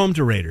Raiders or home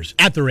to Raiders?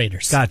 At the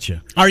Raiders.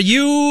 Gotcha. Are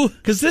you...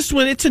 Because this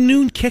one, it's a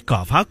noon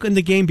kickoff. How can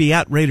the game be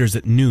at Raiders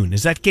at noon?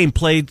 Is that game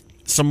played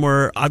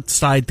somewhere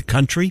outside the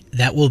country?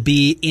 That will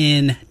be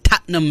in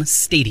Tottenham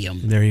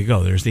Stadium. There you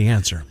go. There's the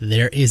answer.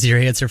 There is your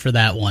answer for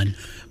that one.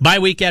 Bye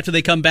week after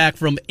they come back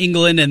from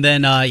England, and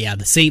then,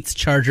 the Saints,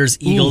 Chargers,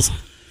 Eagles.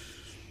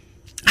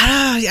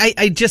 I'm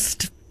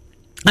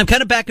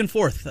kind of back and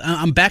forth.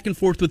 I'm back and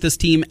forth with this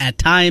team at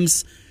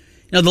times.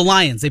 The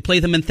Lions, they play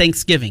them in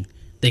Thanksgiving.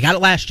 They got it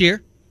last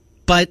year,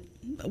 but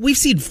we've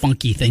seen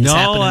funky things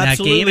happen in that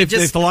game.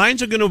 If the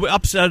Lions are going to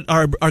upset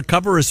or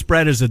cover a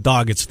spread as a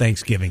dog, it's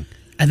Thanksgiving.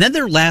 And then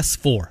their last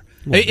 4.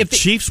 Well, if the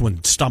Chiefs one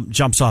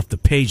jumps off the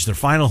page, their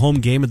final home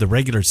game of the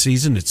regular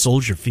season at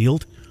Soldier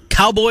Field.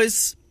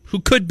 Cowboys,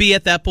 who could be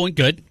at that point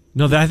good.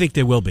 No, I think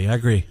they will be. I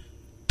agree.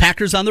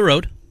 Packers on the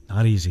road.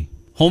 Not easy.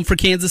 Home for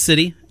Kansas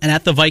City, and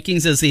at the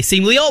Vikings, as they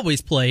seemingly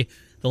always play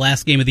the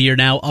last game of the year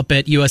now, up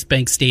at U.S.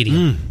 Bank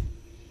Stadium.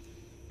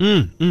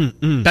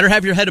 Better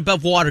have your head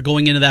above water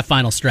going into that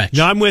final stretch.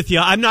 No, I'm with you.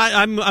 I'm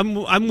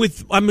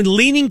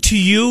leaning to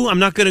you. I'm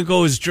not going to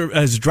go as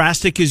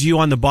drastic as you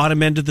on the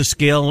bottom end of the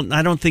scale.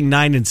 I don't think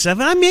 9 and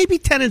 7. Maybe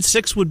 10 and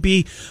 6 would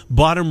be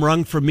bottom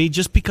rung for me,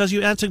 just because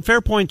that's a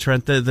fair point,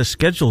 Trent. The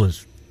schedule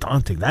is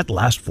daunting. That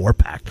last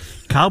 4-pack.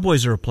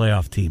 Cowboys are a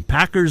playoff team.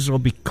 Packers will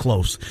be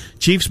close.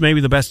 Chiefs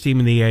maybe the best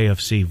team in the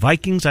AFC.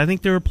 Vikings, I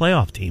think they're a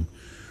playoff team.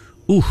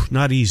 Ooh,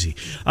 not easy.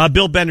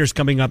 Bill Bender's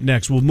coming up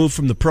next. We'll move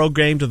from the pro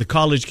game to the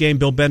college game.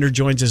 Bill Bender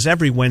joins us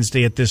every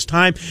Wednesday at this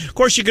time. Of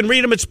course, you can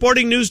read him at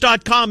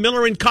sportingnews.com.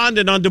 Miller and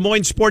Condon on Des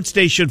Moines Sports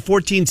Station,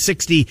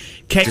 1460 K.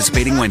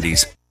 Participating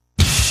Wendy's.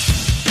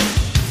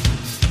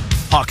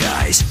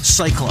 Hawkeyes,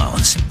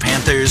 Cyclones,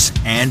 Panthers,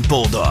 and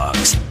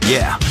Bulldogs.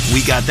 Yeah,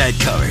 we got that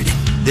covered.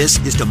 This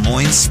is Des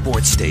Moines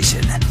Sports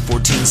Station,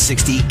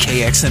 1460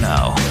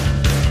 KXNO.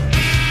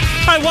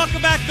 All right,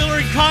 welcome back, Miller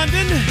and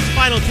Condon.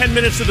 Final 10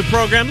 minutes of the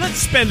program. Let's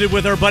spend it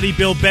with our buddy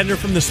Bill Bender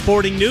from the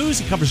Sporting News.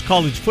 He covers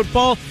college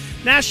football.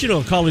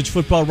 National college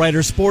football writer.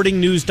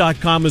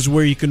 SportingNews.com is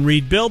where you can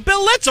read Bill.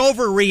 Bill, let's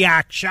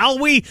overreact, shall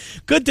we?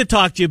 Good to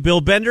talk to you, Bill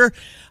Bender.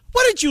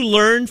 What did you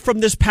learn from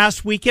this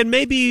past weekend?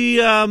 Maybe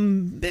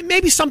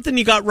something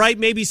you got right,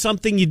 maybe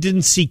something you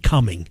didn't see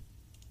coming.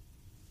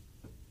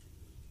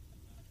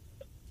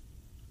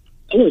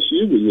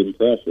 LSU was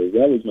impressive.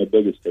 That was my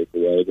biggest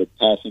takeaway. The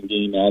passing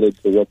game added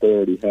to what they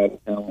already had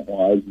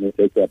talent-wise, and they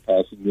take that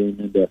passing game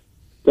into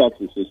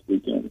Texas this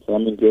weekend. So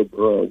I'm in Joe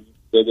Burrow.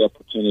 Big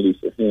opportunity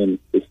for him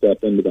to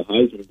step into the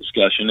Heisman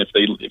discussion if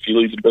he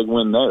leaves a big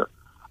win there.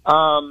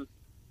 I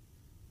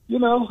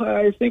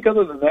think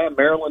other than that,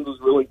 Maryland was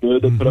really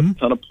good. They put up a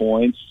ton of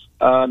points.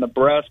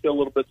 Nebraska, a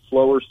little bit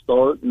slower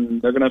start, and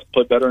they're going to have to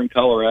play better in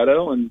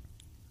Colorado. And,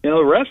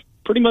 the rest,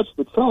 pretty much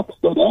the top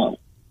stood out.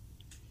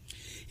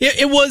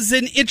 It was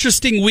an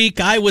interesting week.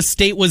 Iowa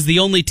State was the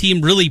only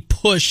team really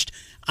pushed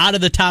out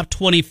of the top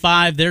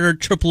 25. Their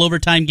triple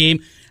overtime game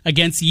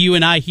against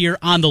UNI here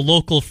on the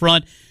local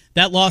front.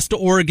 That loss to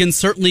Oregon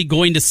certainly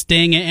going to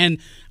sting, and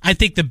I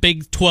think the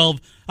Pac-12,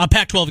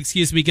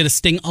 going to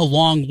sting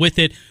along with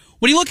it.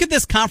 When you look at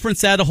this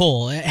conference as a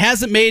whole, it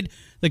hasn't made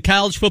the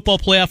college football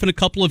playoff in a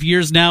couple of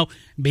years now,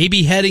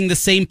 maybe heading the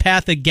same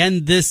path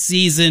again this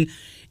season.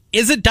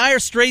 Is it dire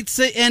straits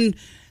and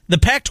the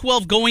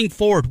Pac-12 going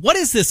forward? What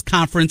is this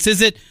conference? Is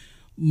it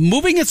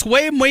moving its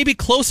way maybe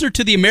closer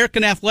to the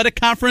American Athletic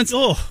Conference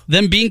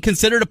than being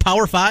considered a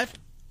Power 5?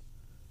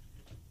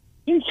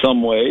 In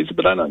some ways,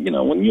 but I don't.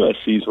 When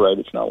USC's right,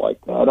 it's not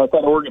like that. I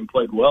thought Oregon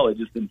played well; they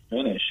just didn't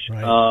finish.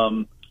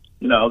 Right.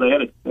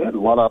 They had a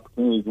lot of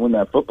opportunities to win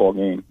that football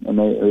game, and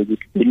they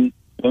just didn't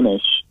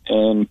finish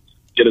and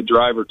get a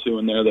drive or two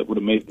in there that would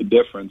have made the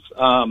difference.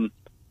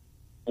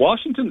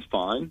 Washington's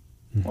fine.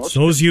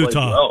 So is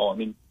Utah. Well.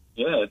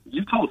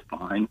 Utah's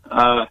fine.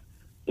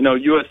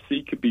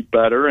 USC could be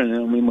better,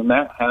 and when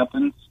that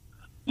happens,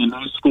 and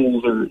those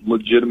schools are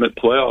legitimate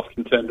playoff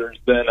contenders,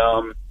 then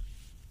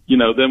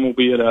then we'll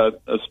be at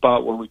a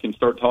spot where we can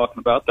start talking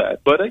about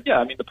that. But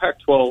the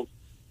Pac-12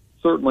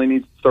 certainly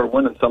needs to start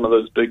winning some of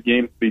those big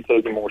games to be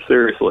taken more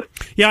seriously.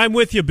 Yeah, I'm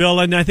with you, Bill,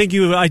 and I think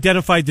you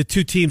identified the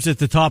two teams at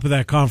the top of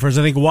that conference.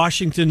 I think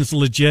Washington is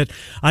legit.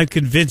 I'm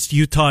convinced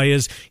Utah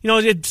is.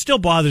 It still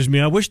bothers me.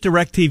 I wish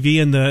DirecTV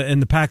and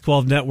the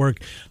Pac-12 network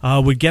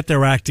would get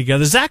their act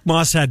together. Zach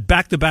Moss had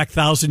back-to-back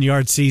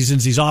 1,000-yard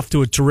seasons. He's off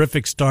to a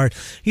terrific start.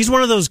 He's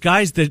one of those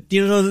guys that,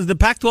 the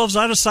Pac-12's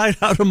out of sight,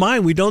 out of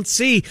mind. We don't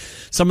see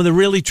some of the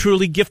really,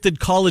 truly gifted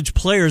college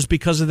players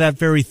because of that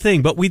very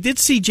thing. But we did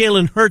see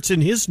Jalen Hurts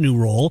in his new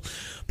role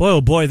boy,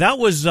 oh boy, that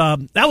was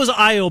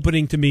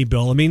eye-opening to me,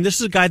 Bill. I mean, this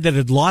is a guy that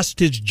had lost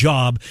his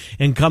job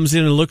and comes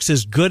in and looks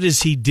as good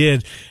as he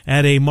did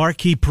at a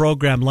marquee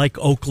program like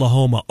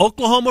Oklahoma.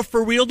 Oklahoma,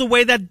 for real, the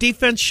way that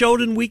defense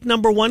showed in week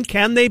number 1,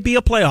 can they be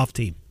a playoff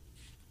team?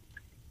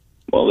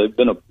 Well, they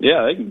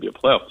can be a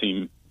playoff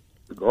team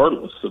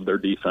regardless of their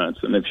defense,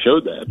 and they've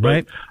showed that.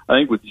 Right. But I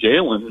think with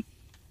Jalen,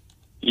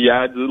 he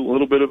adds a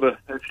little bit of an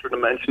extra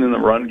dimension in the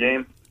run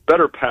game.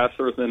 Better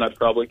passer than I'd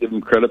probably give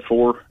him credit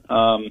for.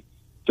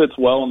 Fits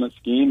well in the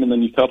scheme, and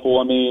then you couple,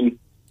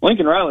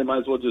 Lincoln Riley might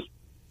as well just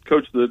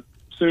coach the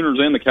Sooners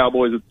and the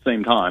Cowboys at the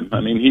same time.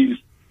 I mean,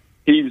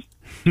 he's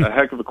a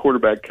heck of a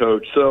quarterback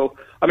coach. So,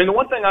 the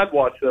one thing I'd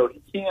watch, though,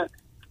 I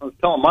was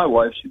telling my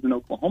wife, she's an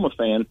Oklahoma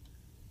fan,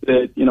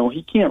 that,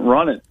 he can't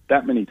run it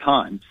that many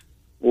times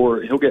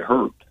or he'll get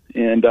hurt.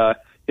 And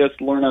he has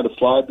to learn how to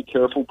slide, be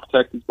careful,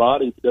 protect his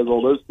body. If he does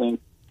all those things,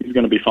 he's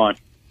going to be fine.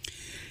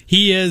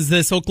 He is.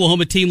 This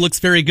Oklahoma team looks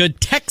very good.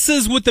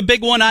 Texas with the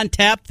big one on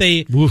tap.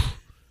 They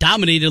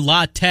dominated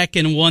La Tech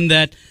and one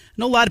that I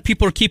know a lot of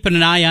people are keeping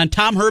an eye on.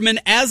 Tom Herman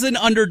as an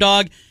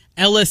underdog.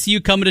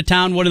 LSU coming to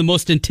town, one of the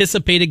most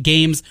anticipated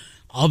games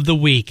of the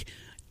week.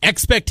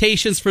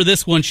 Expectations for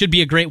this one should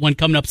be a great one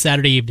coming up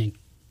Saturday evening.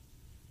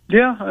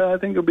 Yeah, I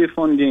think it'll be a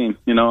fun game.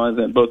 I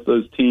think both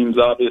those teams,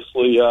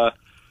 obviously,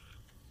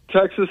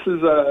 Texas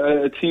is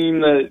a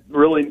team that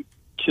really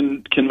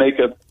can make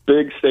a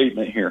big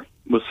statement here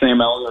with Sam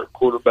Ehlinger at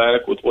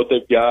quarterback, with what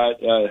they've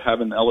got,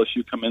 having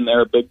LSU come in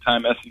there, a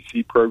big-time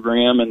SEC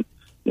program, and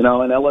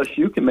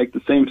LSU can make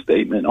the same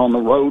statement on the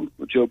road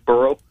with Joe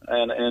Burrow,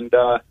 and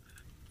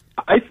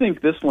I think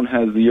this one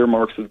has the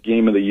earmarks of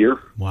game of the year.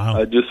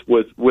 Wow! Just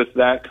with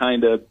that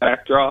kind of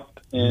backdrop.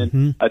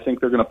 And I think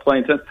they're going to play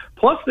intense.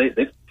 Plus,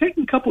 they've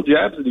taken a couple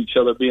jabs at each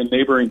other, being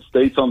neighboring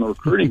states on the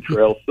recruiting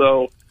trail.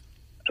 So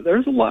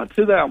there's a lot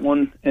to that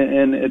one,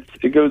 and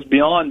it goes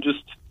beyond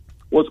just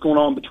what's going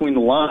on between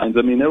the lines.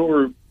 It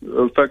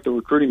will affect the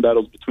recruiting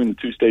battles between the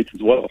two states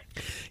as well.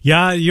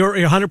 Yeah, you're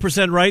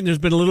 100% right. And there's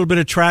been a little bit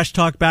of trash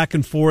talk back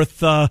and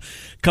forth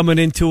coming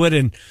into it,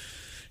 and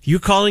you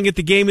calling it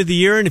the game of the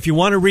year. And if you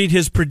want to read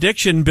his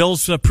prediction,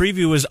 Bill's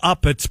preview is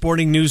up at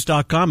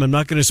sportingnews.com. I'm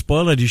not going to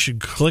spoil it. You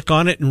should click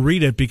on it and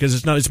read it because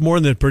it's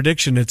more than a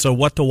prediction. It's a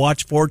what to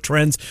watch for,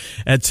 trends,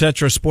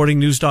 etc.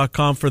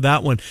 Sportingnews.com for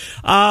that one.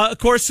 Of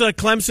course,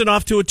 Clemson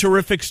off to a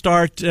terrific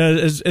start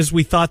as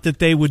we thought that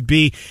they would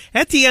be.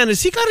 Etienne,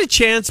 has he got a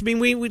chance?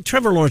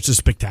 Trevor Lawrence is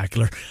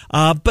spectacular.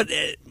 But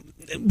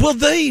will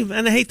they,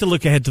 and I hate to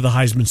look ahead to the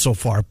Heisman so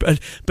far, but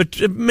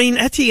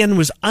Etienne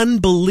was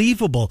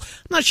unbelievable.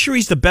 I'm not sure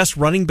he's the best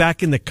running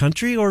back in the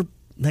country, or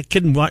that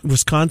kid in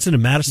Wisconsin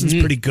and Madison's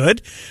pretty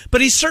good, but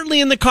he's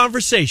certainly in the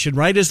conversation,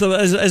 right, as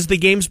the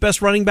game's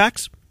best running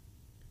backs?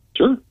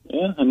 Sure,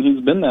 yeah, and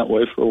he's been that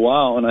way for a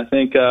while, and I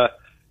think,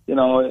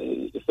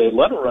 if they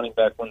let a running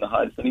back win the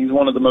Heisman, he's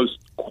one of the most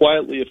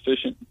quietly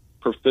efficient,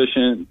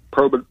 proficient,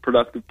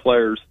 productive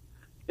players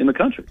in the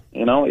country.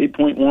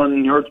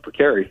 8.1 yards per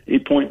carry,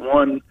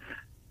 8.1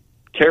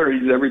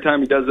 carries. Every time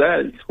he does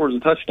that, he scores a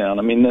touchdown.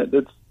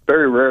 That's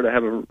very rare to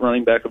have a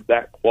running back of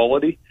that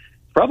quality.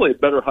 Probably a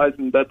better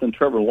Heisman bet than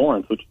Trevor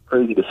Lawrence, which is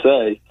crazy to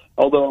say,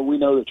 although we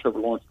know that Trevor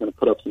Lawrence is going to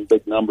put up some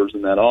big numbers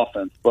in that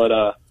offense. But,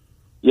 I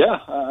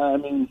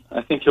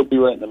think he'll be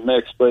right in the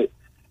mix, but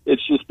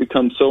it's just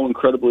become so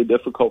incredibly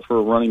difficult for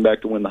a running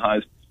back to win the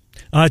Heisman.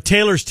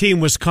 Taylor's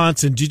team,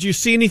 Wisconsin. Did you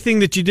see anything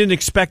that you didn't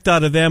expect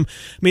out of them?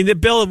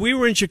 Bill, we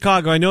were in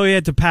Chicago. I know he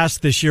had to pass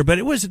this year, but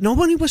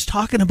nobody was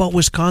talking about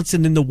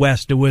Wisconsin in the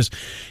West. It was,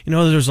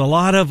 there's a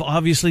lot of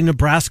obviously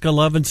Nebraska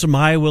love and some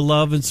Iowa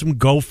love and some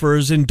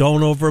Gophers, and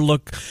don't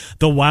overlook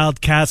the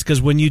Wildcats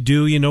because when you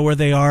do, you know where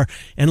they are.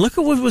 And look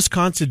at what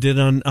Wisconsin did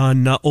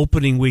on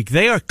opening week.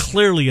 They are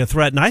clearly a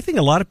threat, and I think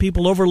a lot of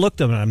people overlooked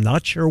them, and I'm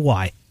not sure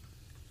why.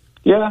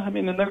 Yeah,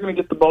 and they're going to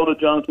get the ball to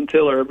Jonathan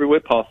Taylor every way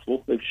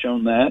possible. They've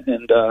shown that,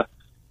 and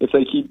if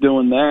they keep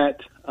doing that,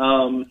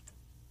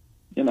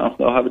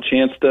 they'll have a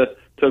chance to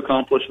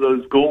accomplish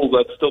those goals.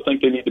 I still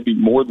think they need to be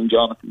more than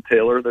Jonathan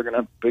Taylor. They're going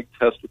to have a big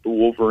test with the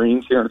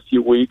Wolverines here in a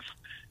few weeks,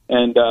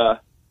 and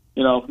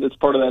it's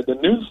part of that. The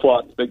noon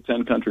slot in the Big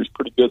Ten country is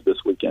pretty good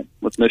this weekend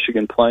with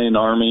Michigan playing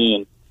Army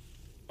and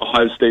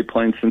Ohio State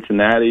playing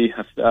Cincinnati,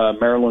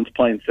 Maryland's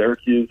playing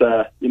Syracuse.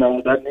 That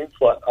noon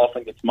slot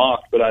often gets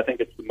mocked, but I think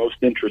it's the most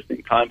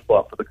interesting time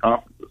slot for the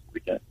conference this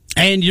weekend.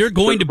 And you're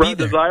going to be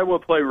there. Does Iowa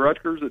play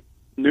Rutgers at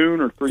noon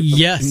or 3?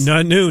 Yes.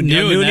 Noon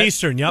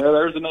Eastern, yep. Yeah,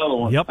 there's another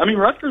one. Yep.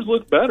 Rutgers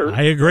look better.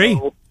 I agree.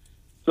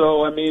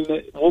 So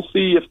we'll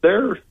see if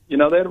they're, they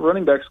had a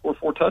running back score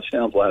 4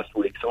 touchdowns last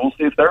week, so we'll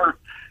see if they're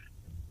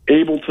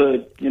able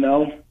to,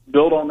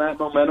 build on that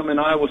momentum in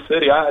Iowa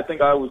City. I think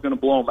Iowa's going to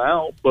blow them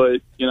out,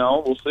 but,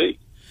 we'll see.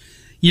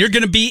 You're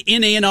going to be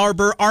in Ann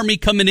Arbor. Army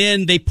coming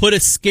in. They put a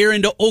scare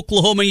into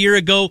Oklahoma a year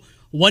ago,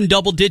 won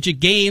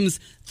double-digit games,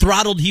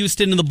 throttled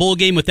Houston in the bowl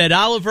game with Ed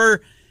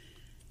Oliver.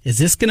 Is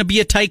this going to be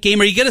a tight game?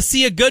 Are you going to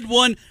see a good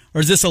one,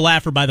 or is this a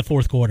laugher by the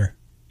fourth quarter?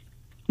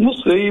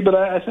 We'll see, but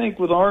I think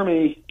with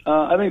Army,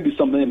 I think it'll be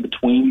something in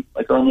between.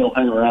 Like Army will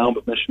hang around,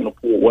 but Michigan will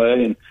pull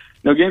away. And,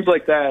 games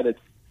like that,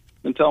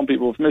 been telling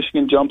people if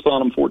Michigan jumps on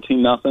them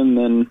 14-0,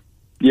 then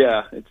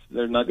yeah,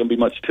 there's not going to be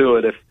much to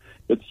it. If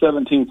it's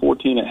 17-14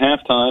 at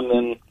halftime,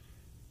 then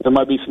there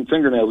might be some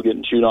fingernails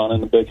getting chewed on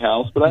in the big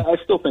house. But I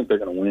still think they're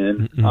going to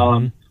win.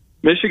 Mm-hmm.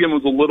 Michigan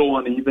was a little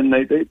uneven.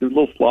 They're a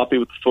little sloppy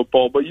with the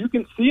football, but you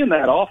can see in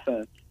that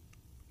offense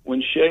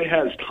when Shea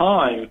has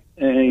time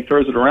and he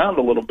throws it around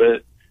a little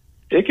bit,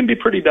 it can be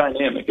pretty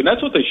dynamic, and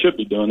that's what they should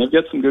be doing. They've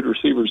got some good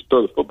receivers to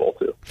throw the football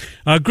to.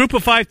 A group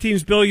of 5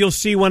 teams, Bill, you'll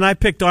see when I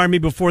picked Army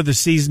before the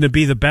season to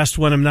be the best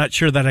one. I'm not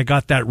sure that I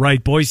got that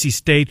right. Boise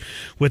State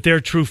with their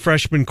true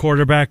freshman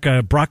quarterback,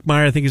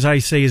 Brockmeyer, I think is how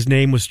you say his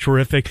name, was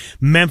terrific.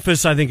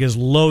 Memphis, I think, is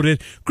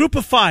loaded. Group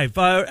of 5,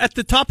 at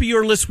the top of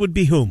your list would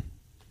be whom?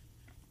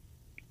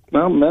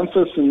 Well,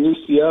 Memphis and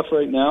UCF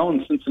right now,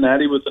 and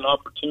Cincinnati with an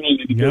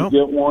opportunity to go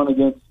get one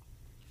against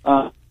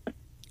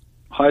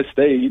High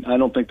State. I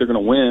don't think they're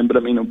going to win, but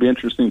I mean, it'll be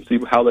interesting to see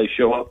how they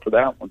show up for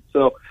that one.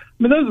 So, I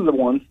mean, those are the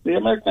ones. The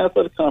American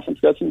Athletic Conference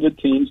got some good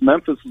teams.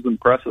 Memphis was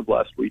impressive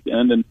last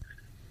weekend, and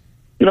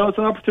you know, it's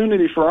an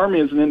opportunity for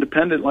Army as an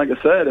independent. Like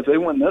I said, if they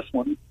win this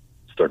one,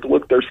 start to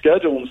look at their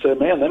schedule and say,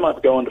 man, they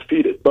might go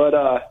undefeated. But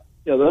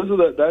yeah, those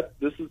are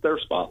this is their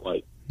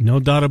spotlight. No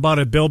doubt about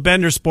it. Bill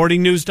Bender,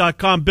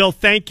 sportingnews.com. Bill,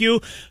 thank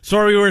you.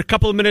 Sorry we were a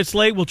couple of minutes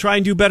late. We'll try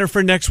and do better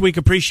for next week.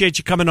 Appreciate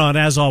you coming on,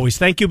 as always.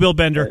 Thank you, Bill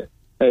Bender.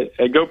 Hey,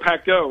 go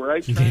Pack Go,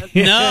 right?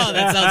 No,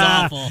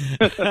 that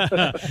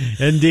sounds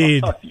awful.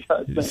 Indeed.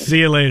 See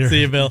you later.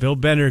 See you, Bill. Bill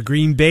Bender,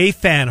 Green Bay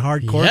fan,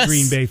 hardcore Yes.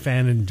 Green Bay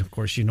fan, and of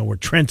course you know where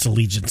Trent's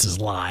allegiances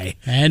lie.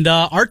 And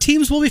our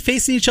teams will be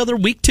facing each other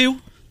week 2.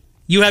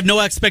 You have no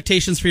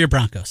expectations for your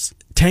Broncos.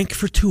 Tank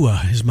for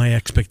Tua is my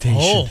expectation.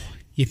 Oh,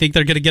 you think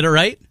they're going to get it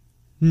right?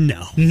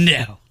 No.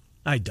 No.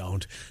 I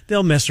don't.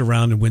 They'll mess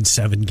around and win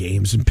 7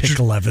 games and pick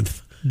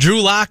 11th.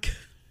 Drew Lock?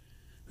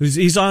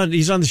 He's on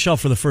the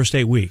shelf for the first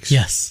 8 weeks.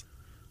 Yes.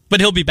 But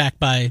he'll be back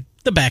by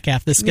the back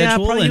half of the schedule.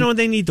 Yeah, probably, and,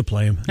 they need to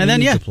play him. And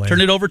then,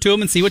 turn it over to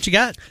him and see what you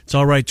got. It's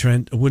all right,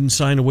 Trent. I wouldn't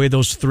sign away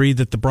those 3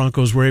 that the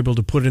Broncos were able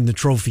to put in the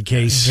trophy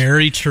case.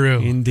 Very true.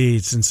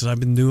 Indeed. Since I've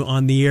been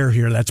on the air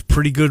here, that's a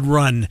pretty good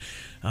run.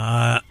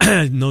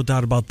 No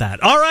doubt about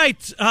that. All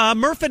right.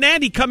 Murph and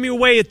Andy come your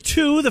way at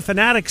 2. The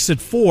Fanatics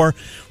at 4.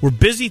 We're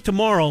busy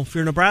tomorrow. If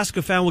you're a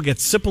Nebraska fan, we'll get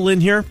Sipple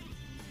in here.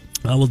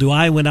 We'll do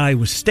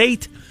Iowa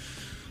State.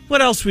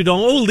 What else we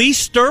don't? Oh, Lee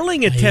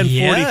Sterling at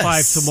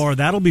 10:45 tomorrow.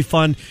 That'll be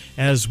fun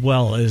as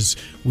well as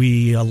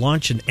we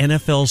launch an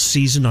NFL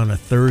season on a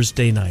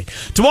Thursday night.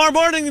 Tomorrow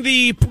morning,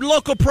 the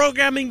local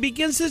programming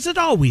begins as it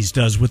always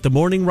does with the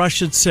Morning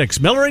Rush at 6.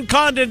 Miller and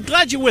Condon,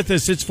 glad you're with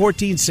us. It's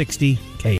 1460 K.